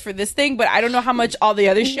 $12 for this thing, but I don't know how much all the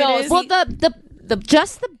other shit is. Well, the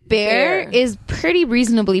just the bear is pretty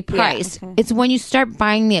reasonably priced. It's when you start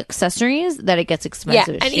buying the accessories that it gets Yeah,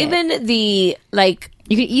 expensive. as and shit. even the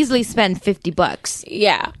you could easily spend $50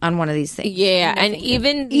 yeah, on one of these things. yeah, and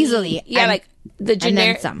even the- Easily. yeah, And- like the and then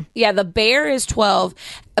generic. some. Yeah, the bear is 12,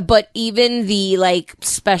 but even the like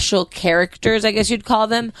special characters, I guess you'd call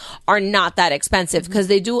them, are not that expensive because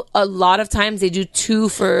they do a lot of times they do 2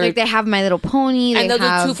 for Like they have My Little Pony, and they they'll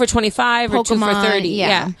have do 2 for 25 or 2 for Pokemon, 30.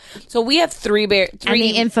 Yeah. So we have 3 bear. 3 and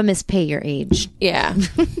the infamous pay your age. Yeah.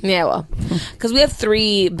 Yeah, well. Because we have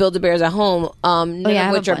 3 Build-A-Bears at home, none I of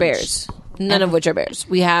have which a are bunch. bears. None of which are bears.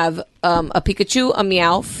 We have a Pikachu, a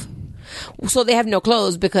Meowth. So they have no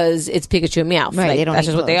clothes because it's Pikachu and Meowth. Right, Like, they don't that's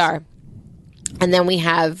need just what they clothes. are. And then we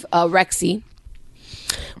have Rexy.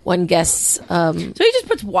 One guess. so he just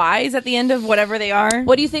puts Y's at the end of whatever they are.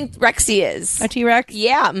 What do you think Rexy is? A T-Rex?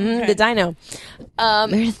 Yeah, the dino.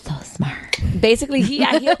 You're so smart. Basically, he'll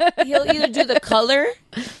either do the color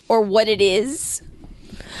or what it is.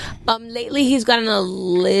 Lately, he's gotten a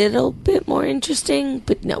little bit more interesting,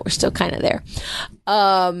 but no, we're still kind of there.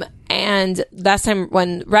 And last time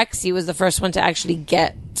when Rexy was the first one to actually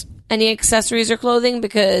get any accessories or clothing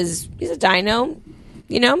because he's a dino,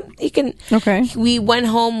 you know, he can. Okay. We went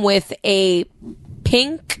home with a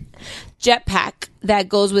pink jetpack that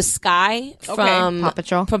goes with Sky from Paw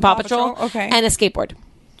Patrol. From Paw Patrol. Okay. And a skateboard.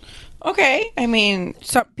 Okay. I mean,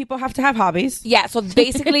 some people have to have hobbies. Yeah, so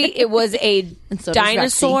basically it was a so does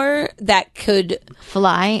dinosaur that could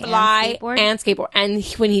Fly and skateboard. And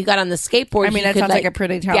when he got on the skateboard, I mean, he that could, sounds like a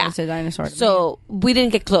pretty talented yeah. dinosaur to me. So we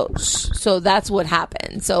didn't get close. So that's what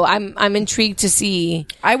happened. So I'm intrigued to see.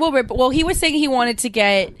 I will rip. Well, he was saying he wanted to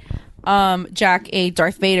get Jack a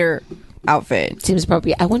Darth Vader outfit. Seems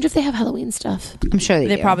appropriate. I wonder if they have Halloween stuff. I'm sure they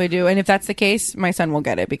They do. probably do. And if that's the case, my son will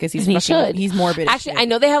get it because he's He fucking- should. He's morbid. as Actually, shit. I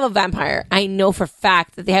know they have a vampire. I know for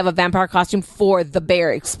fact that they have a vampire costume for the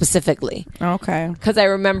bear specifically. Okay. Because I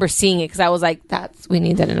remember seeing it because I was like, we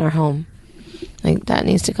need that in our home. Like, that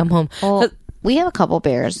needs to come home. Well, we have a couple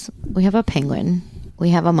bears. We have a penguin.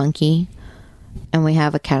 We have a monkey. And we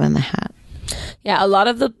have a cat in the hat. Yeah, a lot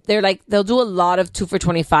of they'll do a lot of 2 for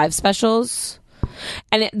 $25 specials.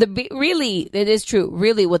 And really, it is true.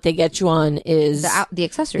 Really, what they get you on is The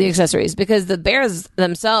accessories. the accessories because the bears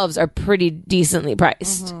themselves are pretty decently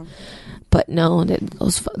priced. But no, it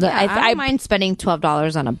goes. I don't mind spending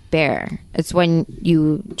 $12 on a bear. It's when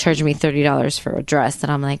you charge me $30 for a dress, and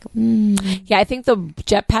I'm like, yeah, I think the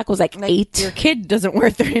jetpack was like $8. Your kid doesn't wear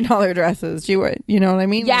 $30 dresses. She would, you know what I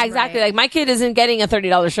mean? Yeah, exactly. Like my kid isn't getting a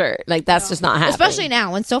 $30 shirt. Like that's just not happening. Especially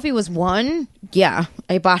now when Sophie was 1. Yeah,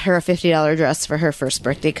 I bought her a $50 dress for her first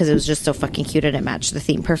birthday because it was just so fucking cute and it matched the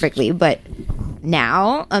theme perfectly. But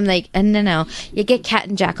now I'm like, no, you get Cat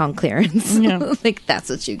and Jack on clearance. Yeah. Like that's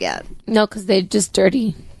what you get. No, because they're just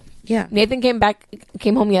dirty. Yeah. Nathan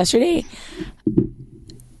came home yesterday.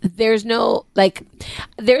 There's no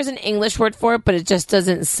there's an English word for it, but it just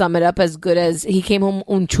doesn't sum it up as good as he came home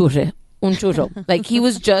un churro. Like he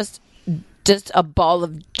was just a ball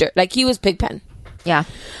of dirt. Like he was Pigpen. Yeah.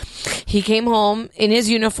 He came home in his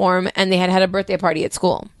uniform, and they had a birthday party at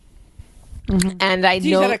school. Mm-hmm. And I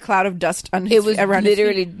He know had a cloud of dust on his it was around his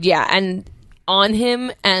literally feet. and on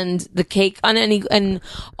him and the cake on it, and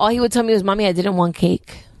all he would tell me was, "Mommy, I didn't want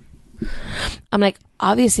cake." I'm like,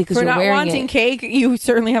 obviously, because For you're not wearing wanting it. cake, you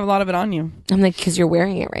certainly have a lot of it on you. I'm like, because you're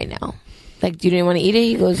wearing it right now. Like, you didn't want to eat it?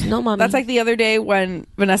 He goes, no, Mommy. That's like the other day when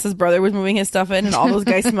Vanessa's brother was moving his stuff in and all those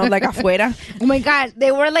guys smelled like afuera. Oh my God,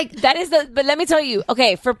 they were like, that is but let me tell you,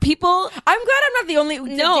 okay, for people. I'm glad I'm not the only.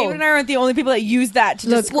 No. David and I aren't the only people that use that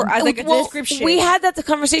to as like a description. We had that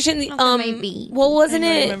conversation. Maybe. Well, wasn't I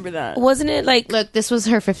it? remember that. Wasn't it like? look, this was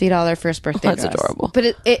her $50 first birthday Oh, that's dress. adorable.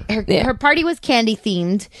 But her party was candy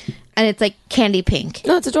themed, and it's like candy pink.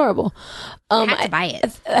 No, it's adorable. I had to buy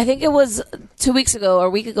it. I think it was 2 weeks ago or a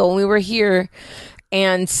week ago when we were here,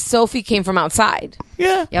 and Sophie came from outside.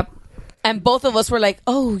 Yeah. Yep. And both of us were like,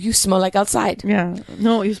 "Oh, you smell like outside." Yeah.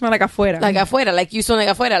 No, you smell like afuera. Like afuera, like you smell like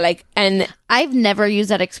afuera, like, and I've never used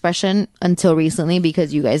that expression until recently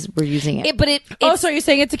because you guys were using it. So you're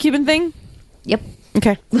saying it's a Cuban thing? Yep.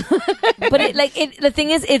 Okay. but the thing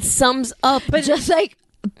is, it sums up. But just like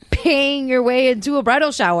paying your way into a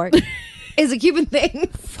bridal shower is a Cuban thing.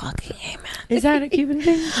 Fucking amen. Is that a Cuban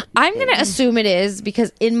thing? I'm going to assume it is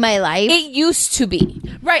because in my life. It used to be.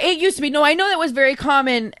 Right, it used to be. No, I know that was very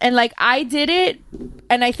common. And like I did it.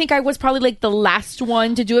 And I think I was probably like the last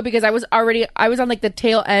one to do it because I was on like the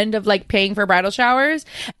tail end of like paying for bridal showers.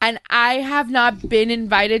 And I have not been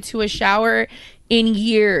invited to a shower in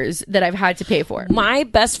years that I've had to pay for. My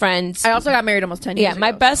best friend. I also got married almost 10 years ago.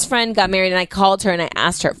 My best friend got married, and I called her and I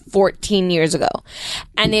asked her 14 years ago.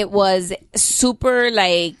 And it was super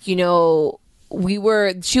like, you know,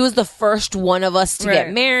 she was the first one of us to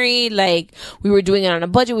get married. Like, we were doing it on a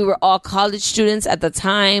budget. We were all college students at the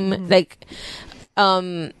time. Like,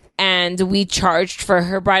 and we charged for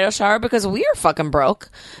her bridal shower because we were fucking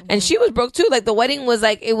broke, and she was broke too. Like, the wedding was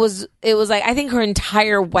like, it was like, I think her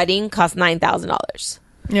entire wedding cost $9,000.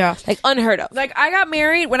 Yeah. Like, unheard of. Like,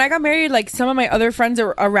 when I got married, like, some of my other friends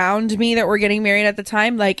around me that were getting married at the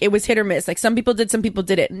time, like, it was hit or miss. Like, some people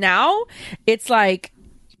did it. Now, it's like,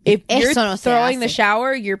 if you're throwing the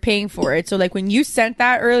shower, you're paying for it. So, like, when you sent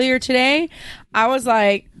that earlier today, I was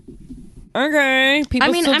like, okay,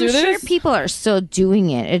 I'm sure people are still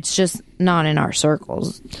doing it. It's just not in our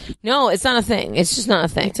circles. No, it's not a thing. It's just not a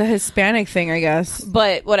thing. It's a Hispanic thing, I guess.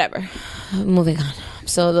 But whatever. Moving on. I'm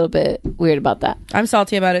still a little bit weird about that. I'm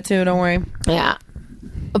salty about it too. Don't worry. Yeah.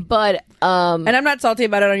 But and I'm not salty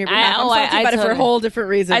about it on your behalf. I'm salty about it for a whole different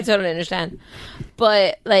reason. I totally understand.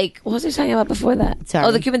 But like, what was I talking about before that? Sorry.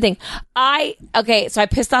 Oh, the Cuban thing. So I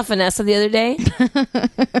pissed off Vanessa the other day.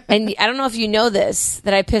 And I don't know if you know this,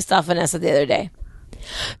 that I pissed off Vanessa the other day.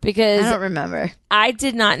 Because I don't remember. I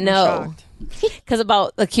did not know. Because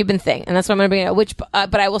about the Cuban thing. And that's what I'm going to bring it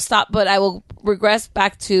up. But I will stop. But I will regress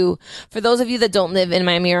back to, for those of you that don't live in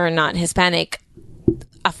Miami or are not Hispanic,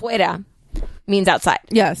 afuera means outside.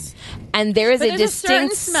 Yes. And there is a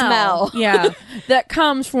distinct smell. Yeah. That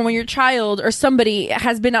comes from when your child or somebody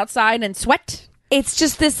has been outside and sweat. It's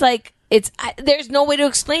just this like, there's no way to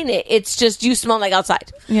explain it. It's just, you smell like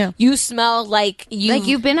outside. Yeah. You smell like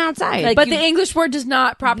you've been outside. Like but the English word does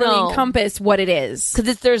not properly encompass what it is.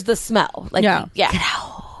 Because there's the smell. Like, yeah.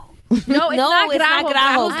 Grajo. No, it's not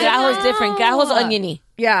grajo. Grajo is different. Grajo's oniony.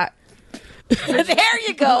 Yeah. There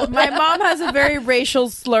you go. My mom has a very racial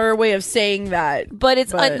slur way of saying that. But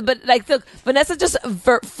it's but like, look, Vanessa just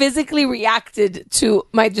physically reacted to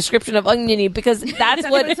my description of oniony because that's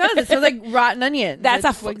what it says. It says like rotten onion. That's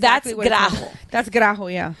grajo. That's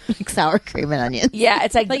grajo, yeah. Like sour cream and onion. Yeah,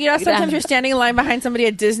 it's like you know, sometimes you're standing in line behind somebody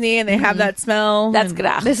at Disney and they have that smell. That's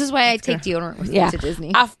grajo. This is why I take deodorant with me to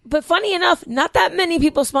Disney. But funny enough, not that many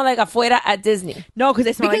people smell like afuera at Disney. No, because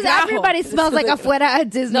they smell Because like grajo. everybody smells like afuera at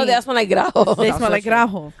Disney. No, they all smell like grajo. They smell like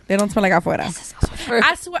grajo. They don't smell like afuera.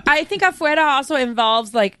 I think afuera also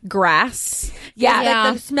involves like grass. Yeah.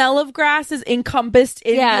 Like the smell of grass is encompassed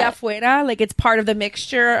in Yeah. the afuera. Like it's part of the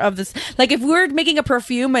mixture of this. Like if we were making a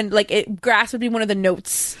perfume and like grass would be one of the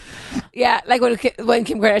notes. Yeah, like when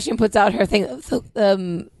Kim Kardashian puts out her thing,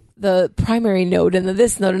 the primary note and the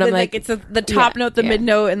this note, and I'm like it's the top note, the mid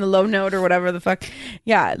note, and the low note, or whatever the fuck.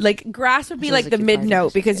 Yeah, like grass would be like the mid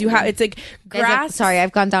note because you have it's like grass. Sorry,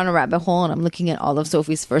 I've gone down a rabbit hole and I'm looking at all of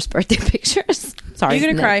Sophie's first birthday pictures. Sorry,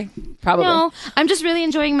 You're gonna cry. Probably. No, I'm just really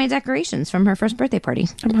enjoying my decorations from her first birthday party.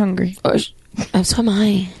 I'm hungry. So am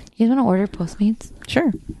I. You guys want to order Postmates?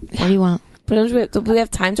 Sure. What do you want? But do we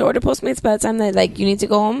have time to order Postmates by the time that like you need to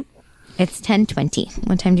go home? It's 10:20.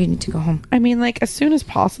 What time do you need to go home? I mean, like as soon as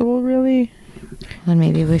possible, really. Then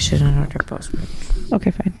maybe we shouldn't order Postmates.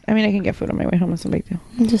 Okay, fine. I mean, I can get food on my way home. It's no big deal.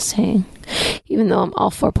 I'm just saying. Even though I'm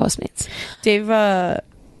all for Postmates. Dave.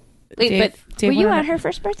 Wait, Dave, but Dave Were you went at her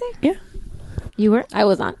first birthday? Yeah. You were? I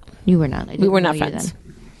was not. You were not. We were not friends.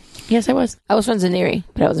 Yes, I was. I was friends with Neri,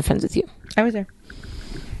 but I wasn't friends with you. I was there.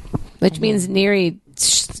 Which means Neri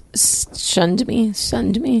shunned me.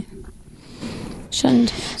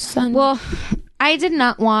 Well, I did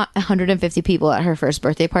not want 150 people at her first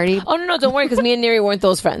birthday party. Oh, no, don't worry, because me and Neri weren't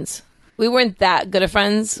those friends. We weren't that good of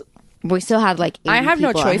friends. We still had like 80 I have no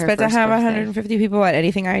people at choice her but to first have birthday. 150 people at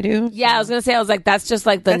anything I do. Yeah, I was going to say, that's just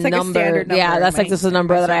like the That's like a number. standard number Yeah, that's in like just the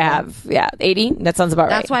number that I have. Yeah, 80? That sounds about right.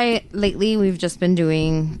 That's why lately we've just been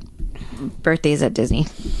doing birthdays at Disney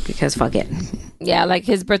because fuck it. Yeah, like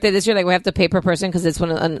his birthday this year, like we have to pay per person because it's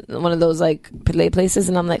one of those like play places,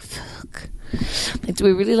 and I'm like, fuck. Like, do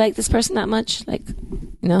we really like this person that much? Like,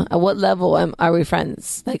 you know, at what level are we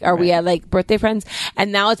friends? Like, are we at like birthday friends?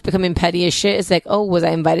 And now it's becoming petty as shit. It's like, oh, was I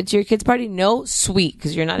invited to your kid's party? No, sweet,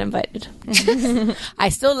 because you're not invited. I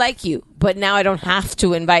still like you, but now I don't have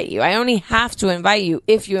to invite you. I only have to invite you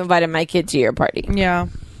if you invited my kid to your party. Yeah.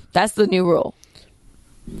 That's the new rule.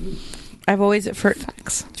 I've always for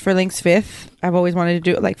Link's 5th, I've always wanted to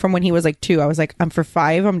do it like from when he was like 2. I was like, I'm for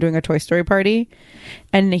 5, I'm doing a Toy Story party.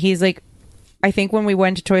 And he's like, I think when we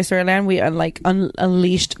went to Toy Story Land, we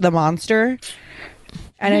unleashed the monster.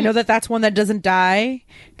 And I know that that's one that doesn't die.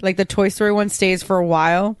 Like the Toy Story one stays for a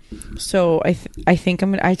while. So I think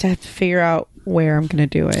I have to figure out where I'm gonna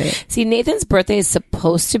do it. See, Nathan's birthday is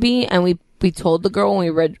supposed to be, and we told the girl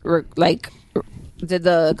when we did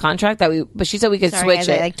the contract but she said we could switch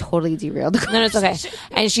it. I like totally derailed. No, it's okay.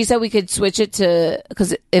 And she said we could switch it to,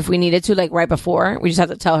 because if we needed to, like right before, we just have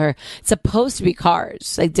to tell her it's supposed to be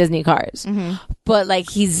Cars, like Disney Cars. Mm-hmm. But like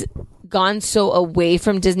he's gone so away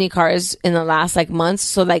from Disney Cars in the last like months,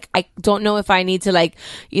 so like I don't know if I need to like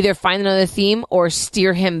either find another theme or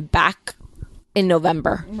steer him back in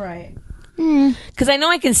November. Right. Because I know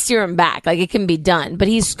I can steer him back, like it can be done, but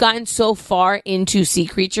he's gotten so far into sea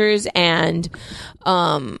creatures and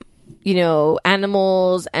you know,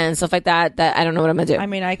 animals and stuff like that I don't know what I'm gonna do. I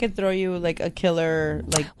mean, I could throw you like a killer,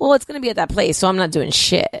 like, well, it's gonna be at that place, so I'm not doing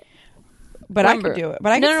shit. but I could do it.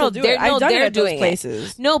 But I can still do it. I've done it at those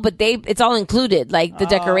places. No, but it's all included, like the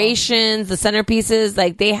decorations, the centerpieces,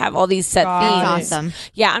 like they have all these set themes. That's awesome.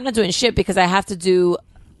 Yeah, I'm not doing shit because I have to do.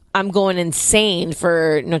 I'm going insane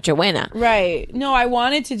for Nochebuena. Right. No, I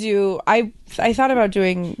wanted to do. I thought about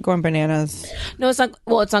going bananas. No, it's not.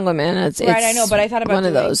 Well, it's not going bananas. Right, I know, but I thought about one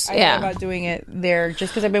of those. I thought about doing it there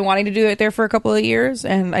just because I've been wanting to do it there for a couple of years,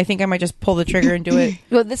 and I think I might just pull the trigger and do it.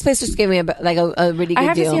 Well, this place just gave me a really good I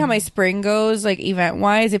have deal. to see how my spring goes, like event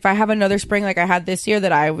wise. If I have another spring like I had this year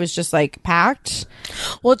that I was just like packed,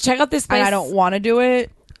 well, check out this place. and I don't want to do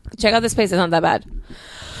it. Check out this place. It's not that bad.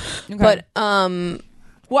 Okay. But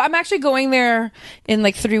well, I'm actually going there in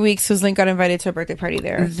like 3 weeks because Link got invited to a birthday party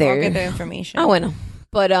there. So I'll get the information. Oh, bueno.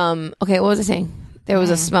 But okay, what was I saying? There was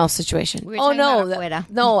a smell situation. We were Oh talking no, about afuera.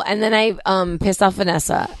 no! And then I pissed off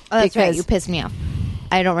Vanessa. Oh, that's right. because- You pissed me off.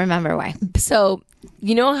 I don't remember why. So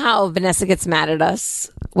you know how Vanessa gets mad at us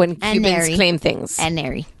when And Cubans Neri. claim things. And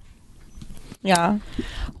Neri. Yeah.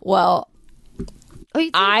 Well, Oh,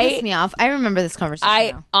 you pissed me off. I remember this conversation.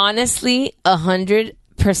 I now. honestly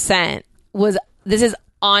 100% was. This is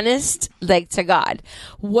honest, like to God,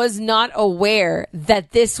 was not aware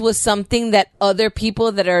that this was something that other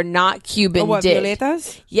people that are not Cuban What, did.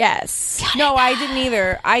 Violetas? Yes. No, I didn't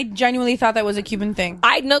either. I genuinely thought that was a Cuban thing.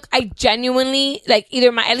 I genuinely like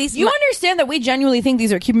either my at least You my, understand that we genuinely think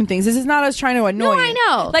these are Cuban things. This is not us trying to annoy No, I you.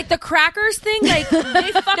 know. Like the crackers thing, like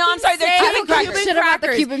they fucking I'm sorry, they're say Cuban crackers. Shit about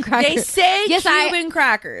the Cuban crackers. They say Yes, Cuban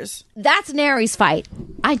crackers. That's Neri's fight.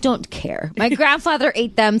 I don't care. My grandfather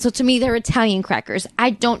ate them, so to me they're Italian crackers.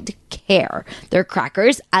 I don't care. They're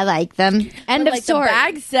crackers. I like them. End of story. The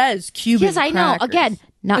bag says Cuban. Yes, I know. crackers. Again,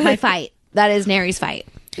 not my fight. That is Neri's fight.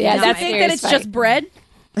 Yeah, I think that it's just bread.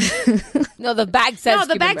 No, the bag says No,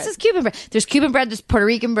 the Cuban bag bread. says Cuban bread. There's Cuban bread. There's Puerto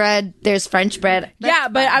Rican bread. There's French bread. Yeah,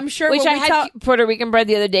 but I'm sure Which when I we had tell- Puerto Rican bread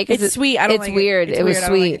the other day because It's sweet. I don't it's like it. weird. It's It was weird. I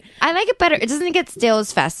don't like sweet. it. I like it better. It doesn't get stale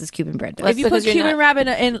as fast as Cuban bread does. If you put because you're Cuban not- wrap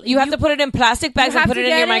in You have to put it in plastic bags and put it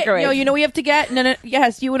in your microwave. No, you know what you have to get? No,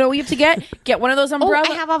 yes, you know what you have to get? Get one of those Oh, umbrella.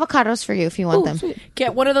 I have avocados for you if you want them.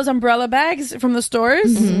 Get one of those umbrella bags from the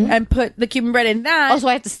stores and put the Cuban bread in that. Also,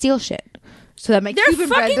 I have to steal shit. So that my they're Cuban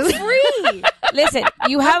bread fucking doesn't- free. Listen,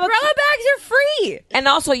 you have Umbrella bags are free. and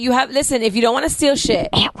also you have. Listen, if you don't want to steal shit,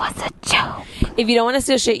 It was a joke. if you don't want to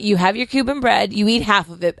steal shit, you have your Cuban bread. You eat half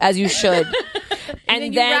of it as you should, and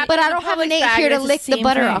then you then wrap But in I a don't have Publix Nate bag here and to it's lick the same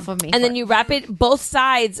butter thing. off of me. and then you wrap it both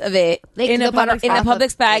sides of it Lick in the a butter Publix in a off of-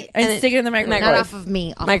 Publix bag and stick it in the microwave. Not off of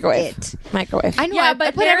me. Off microwave. Of it. Microwave. I know. Yeah, I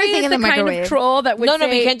but put Mary everything is in the the kind microwave. of troll that would No, but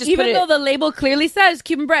you say, can't just even put it- though the label clearly says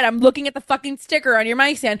Cuban bread, I'm looking at the fucking sticker on your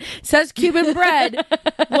mic stand. It says Cuban bread.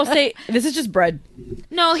 We'll say this is just bread.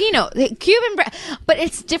 No, he knows. Cuban bread. But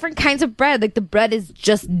it's different kinds of bread. Like the bread is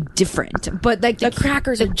just different. But like The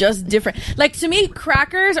crackers are just different. Like to me,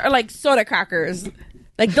 crackers are like soda crackers.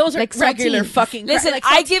 Like those are Like regular saltines. fucking. Listen, like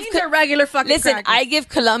I give saltines are regular fucking. Listen, crackers. I give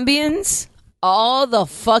Colombians all the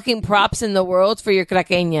fucking props in the world for your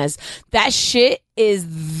craqueñas. That shit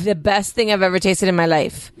is the best thing I've ever tasted in my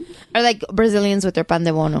life. Or like Brazilians with their pan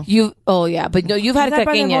de bono. Oh yeah, but no, you've had that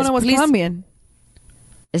pan de craqueñas. bono was Please, Colombian.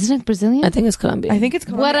 Isn't it Brazilian? I think it's Colombian. I think it's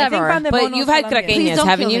Colombian. Whatever. I think pan de But bono you've is had Colombian. craqueñas. Please don't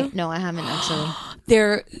haven't kill you? me. No, I haven't actually.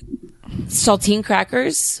 They're saltine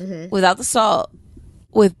crackers without the salt,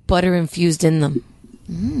 with butter infused in them.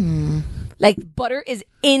 Like butter is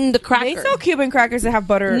in the cracker. They sell Cuban crackers that have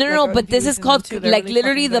butter. No, like, but this infused is in called them, too. They're like really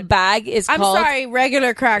literally fucking the good. bag is I'm called. sorry,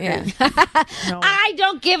 regular crackers. I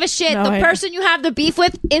don't give a shit. No, the I- person you have the beef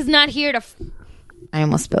with is not here to. I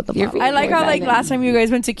almost spilled the bottle. I like how like last time you guys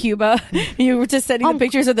went to Cuba, you were just sending the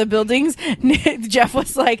pictures of the buildings. Jeff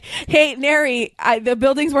was like, "Hey, Neri, the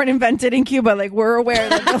buildings weren't invented in Cuba. Like we're aware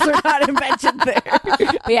that those are not invented there."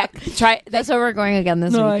 But yeah, try. That's where we're going again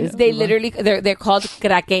this week. is They Cuba. literally they're called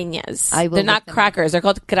craqueñas. I will They're not look them crackers. They're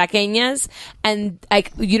called craqueñas. And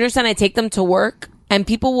like you understand, I take them to work, and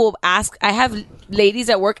people will ask. I have ladies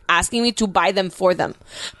at work asking me to buy them for them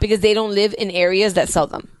because they don't live in areas that sell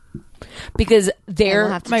them. Because they're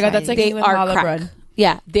we'll have to Oh my God, try that's like these. they England are challah crack. bread.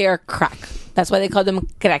 Yeah, they are crack. That's why they call them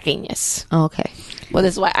craqueñas. Oh, okay. Well,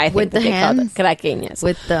 this is why I think With that the they call them hands? craqueñas.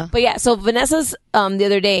 With the- But yeah, so Vanessa's the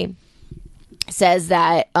other day says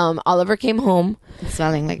that Oliver came home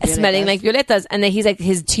Smelling like violetas, and then he's like,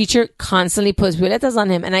 his teacher constantly puts violetas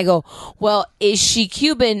on him, and I go, well, is she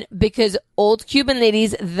Cuban? Because old Cuban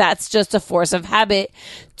ladies, that's just a force of habit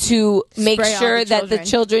to make Spray on sure the that the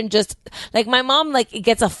children just like my mom like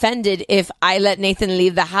gets offended if I let Nathan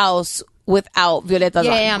leave the house without violetas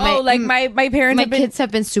Yeah, on. yeah. Oh, like my parents. My have been, kids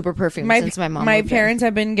have been super perfumed since my mom. My moved in. parents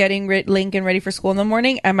have been getting Lincoln ready for school in the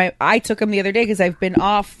morning, and I took them the other day because I've been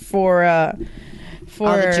off for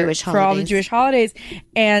All the Jewish for all the holidays. Jewish holidays,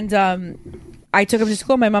 and I took him to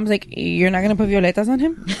school. My mom's like, "You're not gonna put violetas on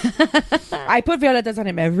him." I put violetas on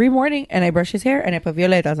him every morning, and I brush his hair, and I put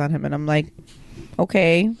violetas on him, and I'm like,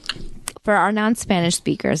 "Okay." For our non-Spanish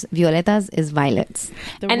speakers, violetas is violets.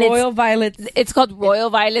 The And it's- royal violets. It's called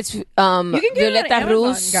Royal Violets. You can get it on Violeta Amazon,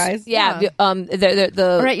 Rus, guys. Yeah, Yeah.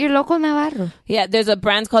 the Or at your local Navarro. yeah. There's a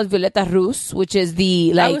brand called Violeta Rus, which is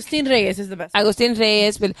the like Agustin Reyes is the best. Agustin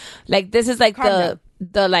Reyes. Like this is like Calm down.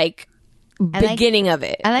 the like like- beginning of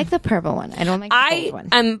it. I like the purple one. I don't like the I gold one.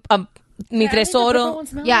 am mi tesoro.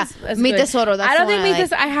 Yeah, Mi Tesoro, that's I don't the think one I Mi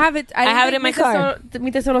Tesoro. I have it. I have it in my car.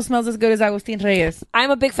 Mi Tesoro smells as good as Agustin Reyes.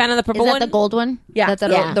 I'm a big fan of the Is purple that one. the gold one? Yeah. That's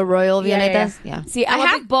Yeah. the royal Yeah, yeah, violetas? Yeah. See, I I'm a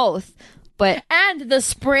have big- both, but And the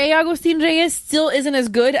spray Agustin Reyes still isn't as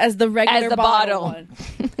good as the regular As the bottle bottle. one.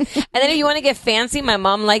 And then if you want to get fancy, my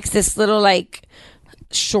mom likes this little like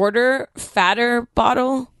shorter, fatter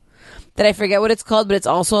bottle that I forget what it's called, but it's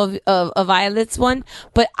also a violets one.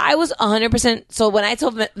 But I was 100%. So when I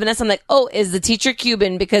told Vanessa, I'm like, oh, is the teacher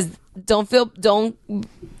Cuban? Because don't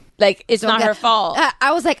like it's not her fault.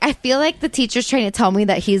 I was like, I feel like the teacher's trying to tell me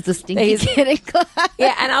that he's the stinky He's- kid in class.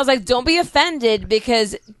 Yeah, and I was like, don't be offended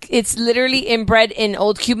because it's literally inbred in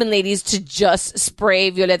old Cuban ladies to just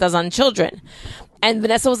spray violetas on children. And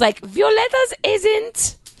Vanessa was like, violetas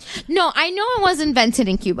isn't. No, I know it was invented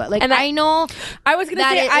in Cuba. Like, And I know. I was gonna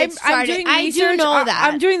that say it I'm started- doing I do research. know that.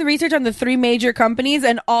 I'm doing the research on the three major companies,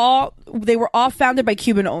 and they were all founded by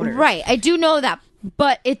Cuban owners. Right, I do know that.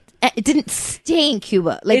 but it didn't stay in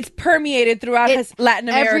Cuba. Like It's permeated throughout Latin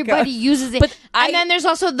America. everybody uses it. But and then there's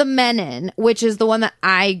also the menin, which is the one that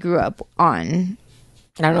I grew up on.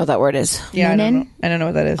 I don't know what that word is. Yeah, Menin? I don't know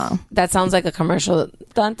what that is. That sounds like a commercial.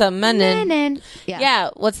 Danta menin. Menin. Yeah. Yeah,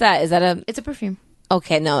 what's that? Is that a... It's a perfume.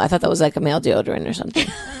 Okay, no, I thought that was like a male deodorant or something.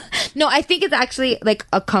 No, I think it's actually like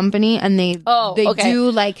a company, and they okay.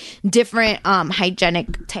 do like different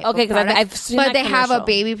hygienic type. Okay, of 'cause products. I've seen but that they have a commercial.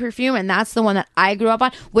 baby perfume, and that's the one that I grew up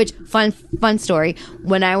on. Which fun story.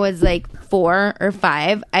 When I was like 4 or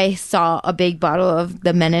 5, I saw a big bottle of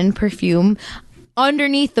the Menin perfume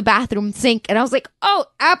underneath the bathroom sink, and I was like, "Oh,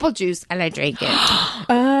 apple juice," and I drank it.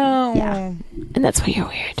 Oh, Yeah. And that's why you're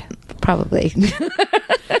weird. Probably.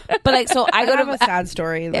 But like, so I I go have to... a sad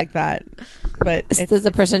story like that, but Does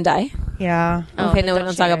the person die? yeah. Okay, no, we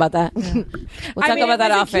don't talk about that. We'll talk about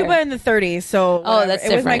that it was off in Cuba air. in the 30s, so Oh, that's it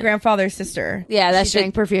was my different. grandfather's sister. Yeah, that's She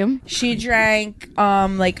drank perfume. She drank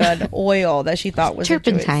like an oil that she thought was a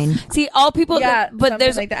Turpentine. See, all people... Yeah, but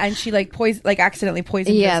there's... like that, and she like accidentally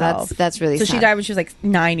poisoned Yeah, herself. that's really so sad. she died when she was like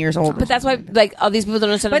 9 years old. But that's why, like, all these people don't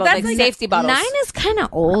understand But about, that's like, like safety bottles. 9 is kind of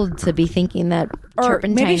old to be thinking that or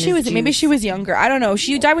turpentine. maybe she is was juice. younger. I don't know.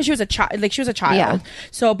 She died when she was a child. Like she was a child. Yeah.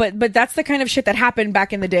 So, but that's the kind of shit that happened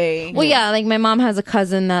back in the day. Well, yeah, like my mom has a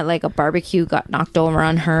cousin that like a barbecue got knocked over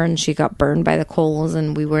on her, and she got burned by the coals,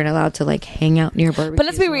 and we weren't allowed to like hang out near barbecue. But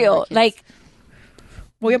let's be real. Like,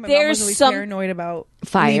 Well, yeah, my mom there's was really some- paranoid about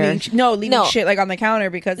Fire. leaving shit like on the counter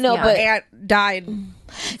because No, her but- aunt died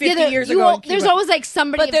 50 years ago. in There's Cuba. always like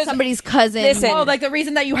somebody But of there's- somebody's cousin. Listen. Oh, like the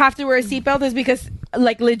reason that you have to wear a seatbelt is because,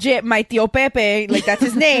 like, legit, my tío Pepe, like that's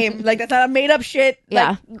his name, like that's not a made up shit,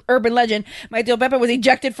 like urban legend. My tío Pepe was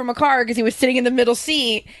ejected from a car because he was sitting in the middle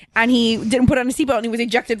seat and he didn't put on a seatbelt and he was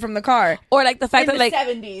ejected from the car. or like the fact In that the like...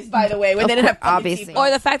 70s, by the way, when they didn't have fucking obviously. seatbelts. Or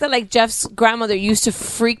the fact that like Jeff's grandmother used to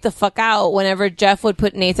freak the fuck out whenever Jeff would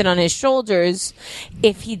put Nathan on his shoulders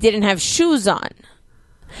if he didn't have shoes on.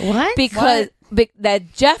 What? Because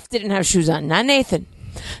that Jeff didn't have shoes on, not Nathan.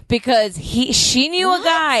 Because she knew a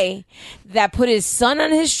guy that put his son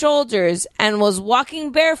on his shoulders and was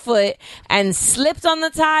walking barefoot and slipped on the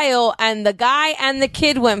tile, and the guy and the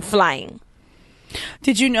kid went flying.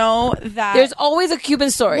 Did you know that There's always a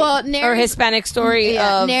Cuban story Well, or Hispanic story.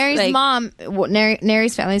 Yeah, of, Neri's like, mom,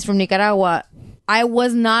 Neri's family's from Nicaragua. I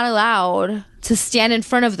was not allowed to stand in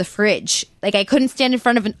front of the fridge. Like I couldn't stand in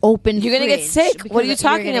front of an open. You're gonna get Oh. fridge sick. because What are you you're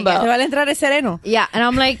talking gonna about? te va a entrar el sereno? Yeah, and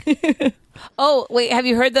I'm like, Oh wait, have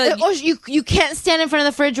you heard the? oh, you can't stand in front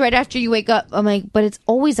of the fridge right after you wake up. I'm like, but it's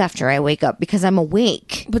always after I wake up because I'm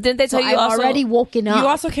awake. But didn't they tell So you I've also? already woken up. You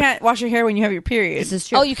also can't wash your hair when you have your period. This is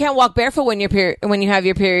true. Oh, you can't walk barefoot when when you have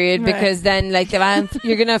your period Right. because then like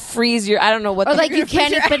you're gonna freeze your. I don't know what. Or the- like you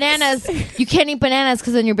can't eat bananas. You can't eat bananas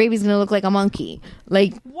because then your baby's gonna look like a monkey.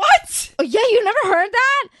 Like, What? oh yeah, you never heard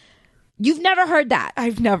that? You've never heard that?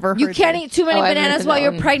 I've never heard You can't that. eat too many Oh, I've never bananas heard while that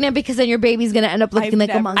you're one. pregnant because then your baby's gonna end up looking I've like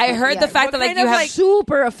a never- monkey. I heard the fact What that like kind you of, have. like-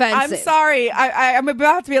 super I'm offensive. sorry. I'm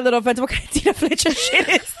about to be a little offensive. What kind of Tina Fletcher shit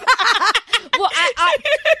is that? Well,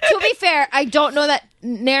 to be fair, I don't know that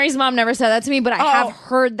Neri's mom never said that to me, but I have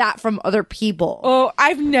heard that from other people. Oh,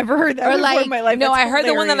 I've never heard that Or, before like, in my life. No, That's I heard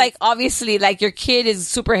the one that hilarious. like obviously like your kid is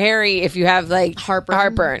super hairy if you have like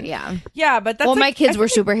heartburn. Yeah. Yeah, but that's Well, like, my kids I were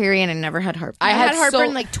think- super hairy, and I never had heartburn. I had heartburn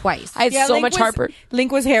so- like twice. I had Yeah, so Link much was- heartburn.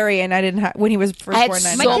 Link was hairy, and I didn't have when he was first I had born.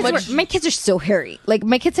 so my much- kids my kids are so hairy. Like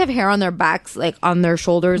my kids have hair on their backs, like on their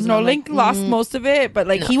shoulders. No, and I'm Link like, lost most of it, but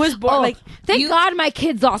like he was born Oh, like thank God my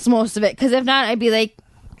kids lost most of it. Because if not, I'd be like,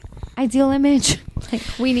 ideal image. Like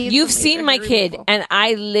we need. You've some seen major my hair kid, removal. and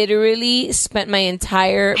I literally spent my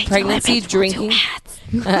entire pregnancy image, we'll do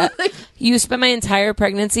drinking. You spent my entire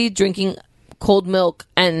pregnancy drinking cold milk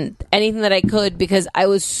and anything that I could because I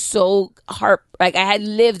was so I had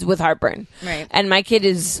lived with heartburn. Right. And my kid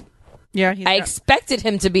is. yeah. I expected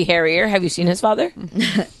him to be hairier. Have you seen his father?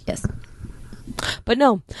 Yes. But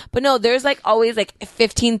no, there's like always like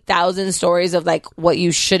 15,000 stories of like what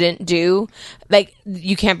you shouldn't do. Like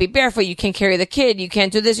you can't be barefoot, you can't carry the kid, you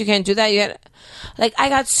can't do this, you can't do that. Like I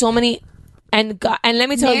got so many, and let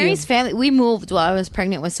me tell Mary's you, family. We moved while I was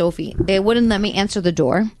pregnant with Sophie. They wouldn't let me answer the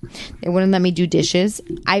door. They wouldn't let me do dishes.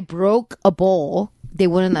 I broke a bowl. They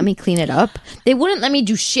wouldn't let me clean it up. They wouldn't let me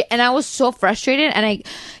do shit. And I was so frustrated. And I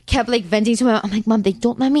kept like venting to my mom. I'm like, Mom, they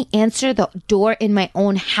don't let me answer the door in my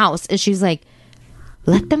own house. And she's like,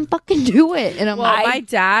 let them fucking do it. And I'm Well, like, my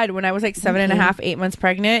dad, when I was like 7.5, 8 months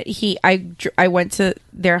pregnant, I went to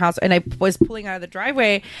their house and I was pulling out of the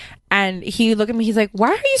driveway, and he looked at me. He's like, "Why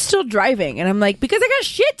are you still driving?" And I'm like, "Because I got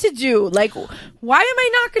shit to do. Like, why am I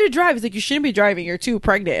not going to drive?" He's like, "You shouldn't be driving. You're too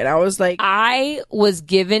pregnant." And I was like, I was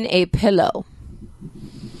given a pillow,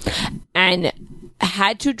 and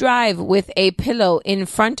had to drive with a pillow in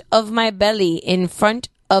front of my belly, in front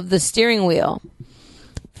of the steering wheel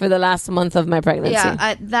for the last month of my pregnancy.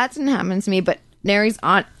 Yeah, that didn't happen to me, but Nary's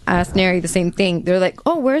aunt asked Nary the same thing. They're like,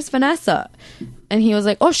 oh, where's Vanessa? And he was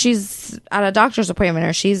like, oh, she's at a doctor's appointment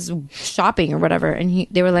or she's shopping or whatever. And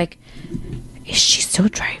they were like, is she still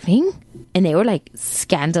driving? And they were like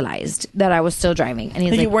scandalized that I was still driving. And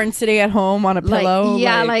he's like, you weren't sitting at home on a pillow?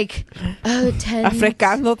 Yeah, like, oh, 10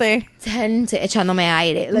 afrecándote. 10 to echándome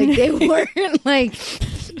aire. Like, they weren't like...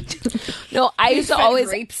 No, I used to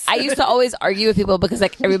always argue with people because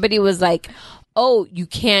like everybody was like, oh, you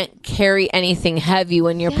can't carry anything heavy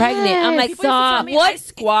when you're pregnant. I'm like, stop. What? I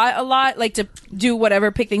squat a lot, like to do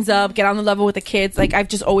whatever, pick things up, get on the level with the kids. Like I've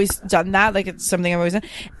just always done that. Like it's something I've always done.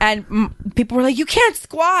 And people were like, you can't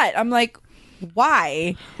squat. I'm like,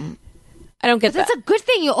 why? I don't get that. That's a good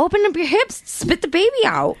thing. You open up your hips, spit the baby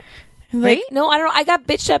out. Right? No, I don't know. I got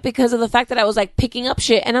bitched at because of the fact that I was like picking up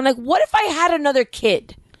shit. And I'm like, what if I had another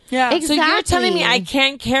kid? Yeah. Exactly. So you're telling me I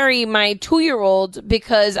can't carry my 2-year-old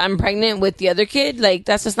because I'm pregnant with the other kid? Like,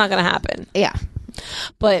 that's just not going to happen. Yeah.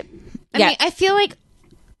 But, I mean, I feel like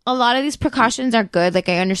a lot of these precautions are good. Like,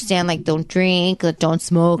 I understand, like, don't drink, like, don't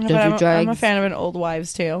smoke, don't do drugs. I'm a fan of an old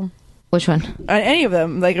wives' tale. Which one? Any of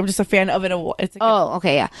them. Like, I'm just a fan of it. It's like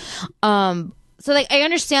okay, yeah. So, like, I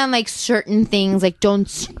understand, like, certain things, like,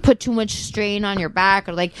 don't put too much strain on your back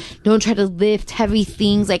or, like, don't try to lift heavy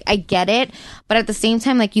things. Like, I get it. But at the same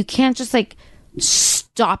time, like, you can't just, like,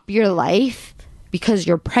 stop your life because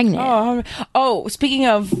you're pregnant. Oh, speaking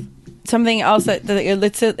of something else that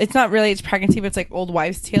it's not really it's pregnancy, but it's like old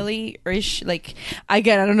wives' tale-ish. Like,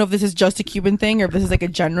 again, I don't know if this is just a Cuban thing or if this is like a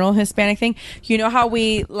general Hispanic thing. You know how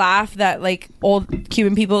we laugh that like old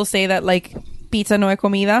Cuban people say that like pizza no es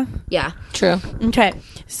comida? Yeah, true. Okay,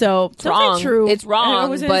 so it's wrong. True. It's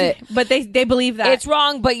wrong, but they believe that it's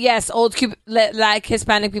wrong. But yes, old Cuban, like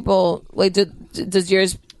Hispanic people. Wait, does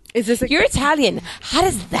yours? Is this? You're Italian. How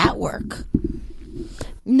does that work?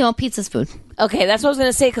 No, pizza's food. Okay, that's what I was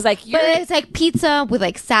gonna say. Because like, but it's like pizza with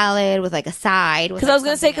like salad with like a side. Because I was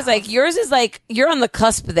gonna say because like yours is like you're on the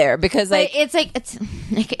cusp there because like it's like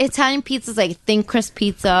Italian pizza's like thin crust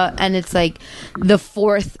pizza and it's like the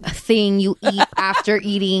fourth thing you eat after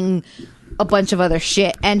eating a bunch of other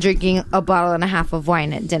shit and drinking a bottle and a half of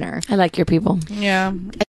wine at dinner. I like your people. Yeah.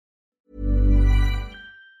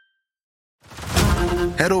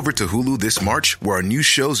 Head over to Hulu this March, where our new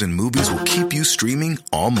shows and movies will keep you streaming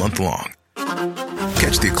all month long.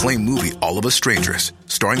 Catch the acclaimed movie All of Us Strangers,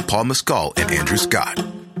 starring Paul Mescal and Andrew Scott.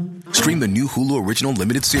 Stream the new Hulu original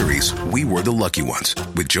limited series We Were the Lucky Ones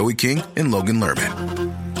with Joey King and Logan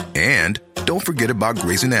Lerman. And don't forget about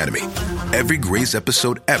Grey's Anatomy. Every Grey's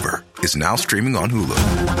episode ever is now streaming on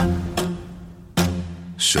Hulu.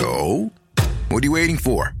 So, what are you waiting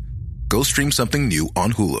for? Go stream something new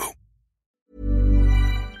on Hulu.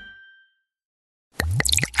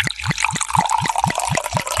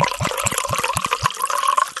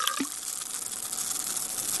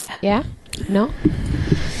 Yeah? No?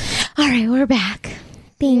 All right, we're back.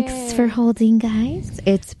 Thanks for holding, guys.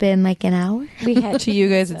 It's been like an hour. We had to you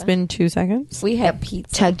guys, it's been 2 seconds. We had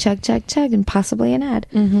pizza. Chug, chug, chug, chug, and possibly an ad.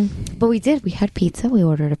 Mm-hmm. But we did. We had pizza. We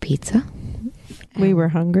ordered a pizza. We were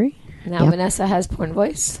hungry. Now Vanessa has porn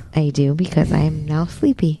voice. I do because I am now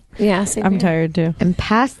sleepy. Yeah, same I'm here. tired too. I'm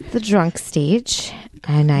past the drunk stage,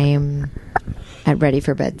 and I am at ready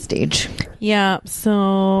for bed stage. Yeah,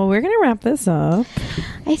 so we're gonna wrap this up.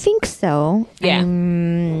 I think so. Yeah.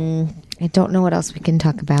 I don't know what else we can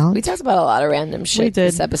talk about. We talked about a lot of random shit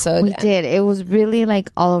this episode. We did. It was really like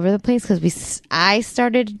all over the place because I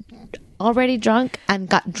started already drunk and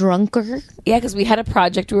got drunker. Yeah, because we had a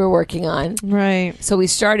project we were working on. Right. So we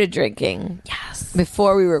started drinking. Yes.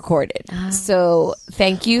 Before we recorded. So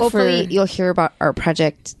thank you Hopefully you'll hear about our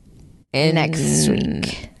project next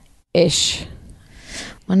week. Ish.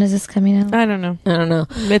 When is this coming out? I don't know.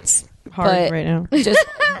 It's hard right now.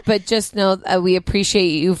 Just know that we appreciate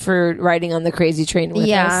you for riding on the crazy train with us.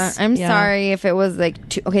 Yeah, I'm sorry if it was like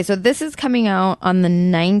okay, so this is coming out on the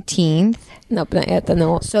 19th. Nope, not yet.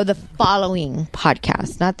 No. So the following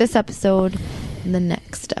podcast, not this episode, the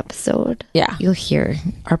next episode. Yeah. You'll hear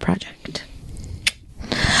our project.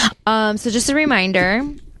 So just a reminder,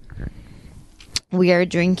 we are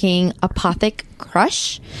drinking Apothic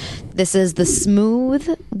Crush. This is the smooth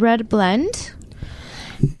red blend.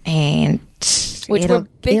 And which we're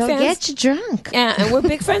big fans. Get you drunk. Yeah, and we're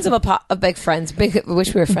big friends of big friends.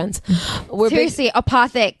 Wish we were friends. We're seriously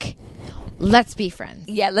Apothic. Let's be friends.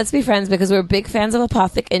 Yeah, let's be friends because we're big fans of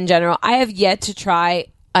Apothic in general. I have yet to try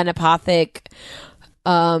an Apothic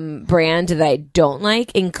brand that I don't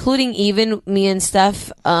like, including even me and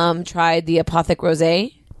Steph tried the Apothic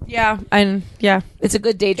Rosé. Yeah, and yeah, it's a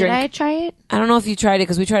good day drink. Did I try it? I don't know if you tried it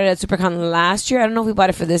because we tried it at SuperCon last year. I don't know if we bought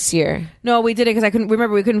it for this year. No, we did it because I couldn't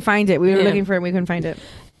remember. We couldn't find it. We were Yeah. looking for it. And we couldn't find it.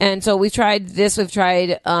 And so we tried this. We've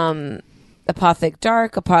tried Apothic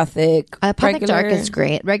Dark, Apothic Apothic Dark regular. is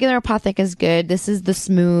great. Regular Apothic is good. This is the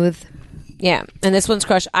smooth. Yeah, and this one's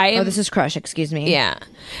Crush. This is Crush. Excuse me. Yeah,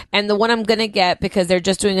 and the one I'm gonna get because they're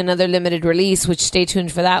just doing another limited release, which stay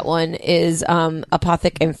tuned for that one, is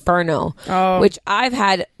Apothic Inferno, which I've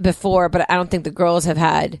had before, but I don't think the girls have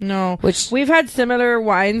had. No, which we've had similar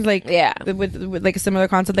wines, like yeah, with like a similar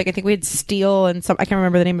concept. Like I think we had Steel and some. I can't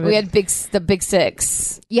remember the name of it. We had the Big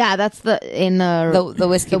Six. Yeah, that's the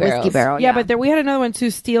whiskey barrel. Yeah, but there we had another one too,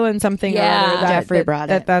 Steel and something. Yeah. or other Jeffrey brought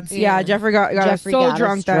it. That's Jeffrey got Jeffrey us so got us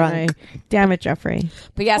drunk that drunk. night. Damn it, Jeffrey.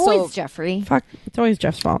 But yeah, Always so Jeffrey. Fuck, it's always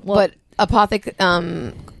Jeff's fault. But Apothic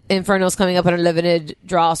Inferno's coming up on a limited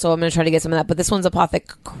draw, so I'm gonna try to get some of that. But this one's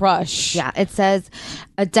Apothic Crush. Yeah, it says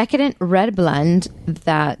a decadent red blend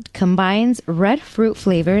that combines red fruit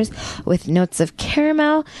flavors with notes of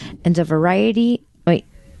caramel and a variety. Wait,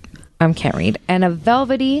 I can't read. And a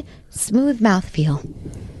velvety, smooth mouthfeel.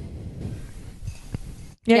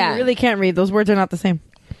 Yeah, you really can't read. Those words are not the same.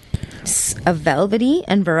 A velvety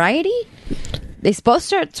and variety? They both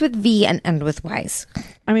start with V and end with Y's.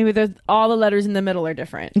 I mean, but all the letters in the middle are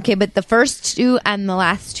different. Okay, but the first two and the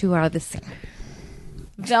last two are the same.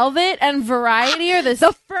 Velvet and variety are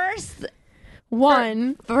the first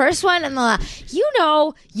one. First one and the last. You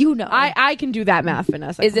know. I can do that math,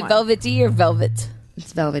 Vanessa. Is it velvety or velvet?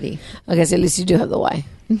 It's velvety. Okay, so at least you do have the Y.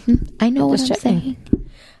 I know what Just I'm checking. saying.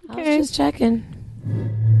 I was just checking.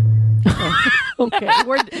 Okay,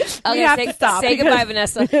 we have to stop. Say goodbye,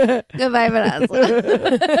 Vanessa. Goodbye, Vanessa.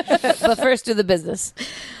 But first, do the business.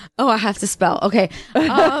 Oh, I have to spell. Okay.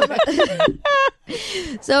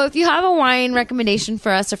 So if you have a wine recommendation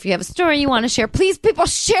for us, or if you have a story you want to share, please, people,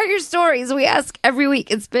 share your stories. We ask every week.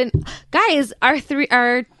 It's been, guys, our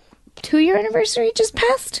 2-year anniversary just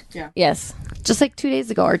passed. Yeah. Yes. Just like 2 days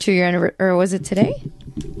ago, our 2-year anniversary, or was it today?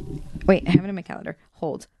 Wait, I have it in my calendar.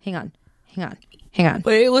 Hold. Hang on.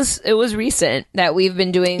 But it was recent that we've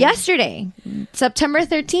been doing. Yesterday, September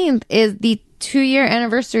 13th, is the 2-year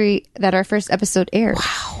anniversary that our first episode aired.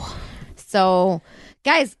 Wow. So,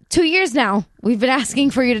 guys, 2 years now, we've been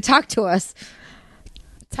asking for you to talk to us.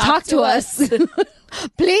 Talk to us.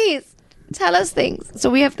 Please, tell us things so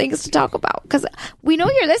we have things to talk about. Because we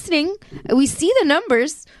know you're listening. We see the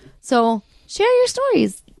numbers. So, share your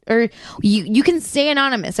stories. Or you can stay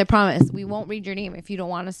anonymous, I promise. We won't read your name if you don't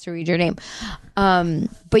want us to read your name.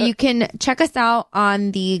 But you can check us out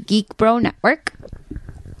on the Geek Bro Network.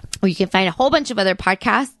 Or you can find a whole bunch of other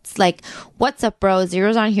podcasts like What's Up Bro,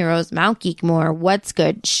 Zeros on Heroes, Mount Geekmore, What's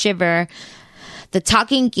Good, Shiver, The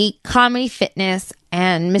Talking Geek, Comedy Fitness,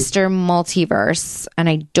 and Mr. Multiverse. And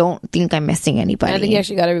I don't think I'm missing anybody. I think you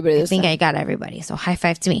actually got everybody this time. I think I got everybody. So high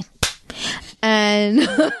five to me. And...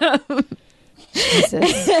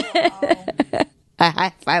 I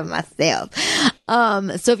high five myself.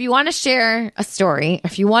 So if you want to share a story,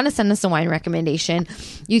 if you want to send us a wine recommendation,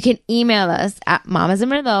 you can email us at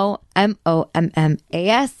mamasandmerlot,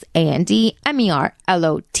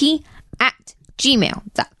 MOMASANDMERLOT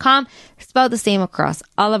 @gmail.com. Spelled the same across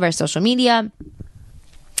all of our social media: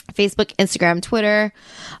 Facebook, Instagram, Twitter,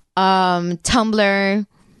 Tumblr.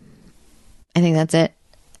 I think that's it.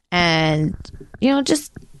 And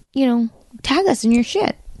just tag us in your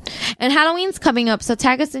shit. And Halloween's coming up, so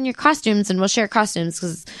tag us in your costumes and we'll share costumes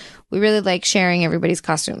because we really like sharing everybody's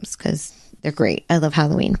costumes because they're great. I love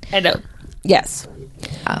Halloween. I know. Yes.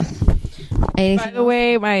 By the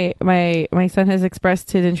way, my son has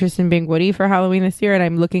expressed his interest in being Woody for Halloween this year, and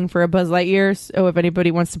I'm looking for a Buzz Lightyear. So if anybody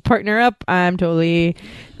wants to partner up, I'm totally,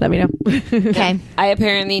 let me know. Okay. I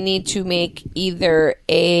apparently need to make either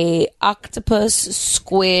a octopus,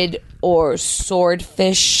 squid, or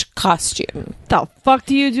swordfish costume. The fuck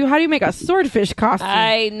do you do? How do you make a swordfish costume?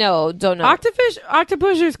 I don't know. Octopus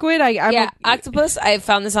or squid? Octopus. I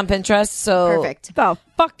found this on Pinterest. So perfect. The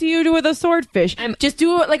fuck do you do with a swordfish? Just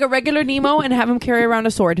do it like a regular Nemo and have him carry around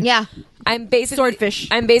a sword. Yeah. I'm basically swordfish.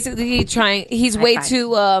 I'm basically trying. He's way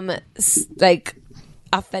too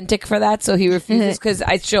authentic for that, so he refuses because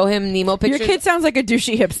I show him Nemo pictures. Your kid sounds like a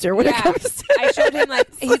douchey hipster when it comes to I showed him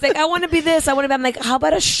he's like, I want to be this, I want to be. I'm like, how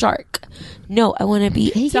about a shark? No, I want to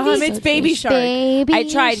be. Tell him it's baby shark. I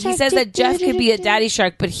tried. He says that Jeff could be a daddy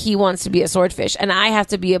shark, but he wants to be a swordfish, and I have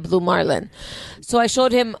to be a blue marlin. So I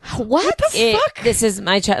showed him what the fuck. This is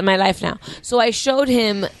my life now. So I showed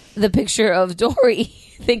him the picture of Dory.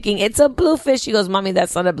 thinking it's a bluefish. He goes, Mommy,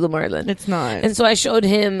 that's not a blue marlin. It's not. And so I showed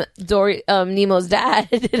him Nemo's dad,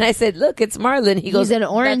 and I said, look, it's marlin. He goes, an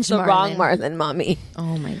orange that's the marlin. wrong marlin, Mommy.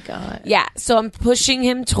 Oh my God. Yeah, so I'm pushing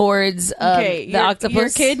him towards the octopus. Your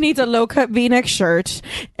kid needs a low-cut V-neck shirt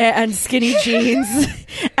and skinny jeans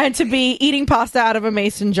and to be eating pasta out of a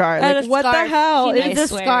mason jar. And Like, a what the scarf. hell? He needs a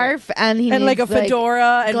scarf and he needs like a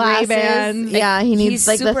fedora and glasses. Ray-Bans. Yeah, he needs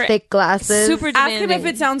like the thick glasses. Super Ask demanding. him if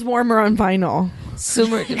it sounds warmer on vinyl.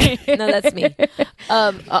 Super demanding. No, that's me.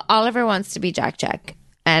 Oliver wants to be Jack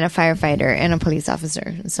and a firefighter and a police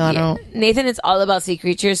officer. So I don't. Nathan, it's all about sea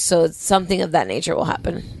creatures, so something of that nature will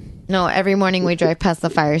happen. No, every morning we drive past the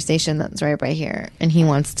fire station that's right by here, and he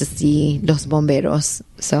wants to see los bomberos.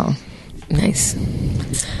 So nice.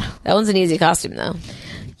 That one's an easy costume, though.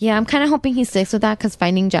 Yeah, I'm kind of hoping he sticks with that because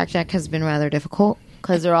finding Jack has been rather difficult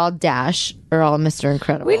because they're all Dash or all Mr.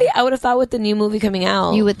 Incredible. Really? I would have thought with the new movie coming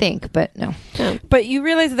out. You would think, but no. But you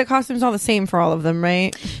realize that the costume's all the same for all of them,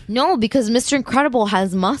 right? No, because Mr. Incredible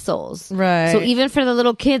has muscles. Right. So even for the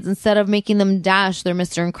little kids, instead of making them Dash, they're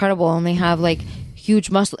Mr. Incredible and they have like huge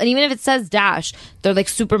muscle. And even if it says Dash, they're like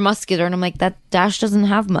super muscular. And I'm like, that Dash doesn't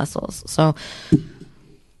have muscles. So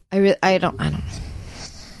I don't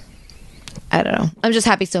know. I'm just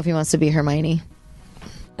happy Sophie wants to be Hermione.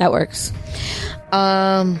 That works.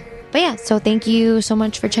 But yeah, so thank you so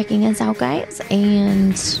much for checking us out, guys.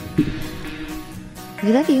 And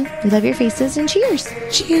we love you. We love your faces, and cheers.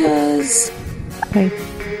 Cheers. Bye.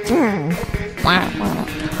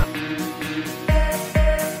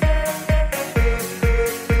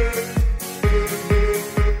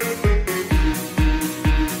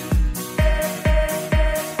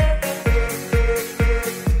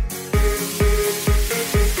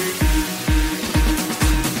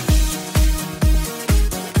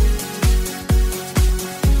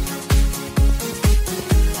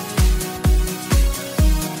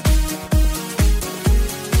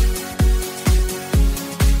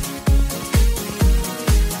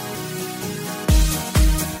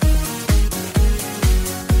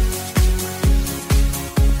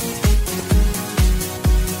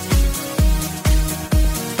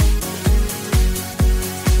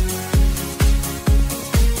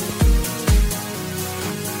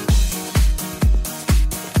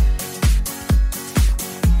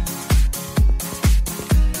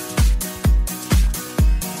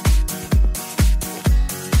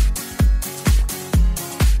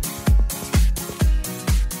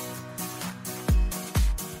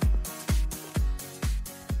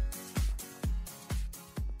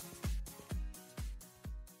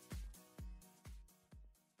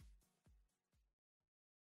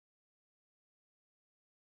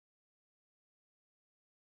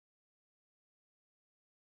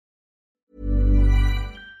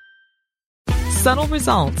 Subtle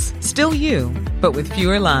results, still you, but with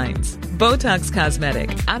fewer lines. Botox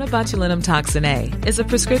Cosmetic, out of botulinum toxin A, is a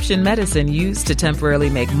prescription medicine used to temporarily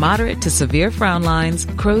make moderate to severe frown lines,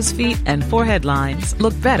 crow's feet, and forehead lines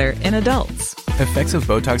look better in adults. Effects of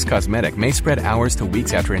Botox Cosmetic may spread hours to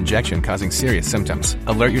weeks after injection, causing serious symptoms.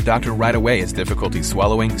 Alert your doctor right away as difficulty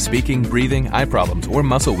swallowing, speaking, breathing, eye problems, or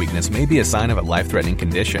muscle weakness may be a sign of a life-threatening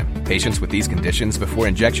condition. Patients with these conditions before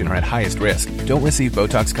injection are at highest risk. Don't receive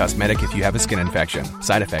Botox Cosmetic if you have a skin infection.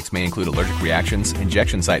 Side effects may include allergic reactions,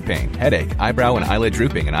 injection site pain, headache, eyebrow and eyelid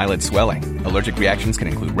drooping, and eyelid swelling. Allergic reactions can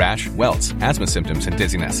include rash, welts, asthma symptoms, and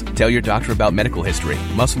dizziness. Tell your doctor about medical history,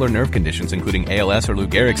 muscle or nerve conditions including ALS or Lou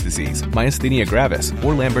Gehrig's disease, myasthenia gravis,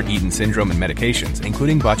 or Lambert-Eaton syndrome, and medications,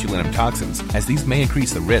 including botulinum toxins, as these may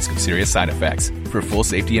increase the risk of serious side effects. For full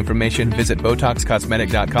safety information, visit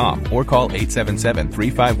BotoxCosmetic.com or call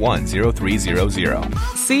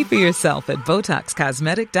 877-351-0300. See for yourself at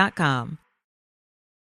BotoxCosmetic.com.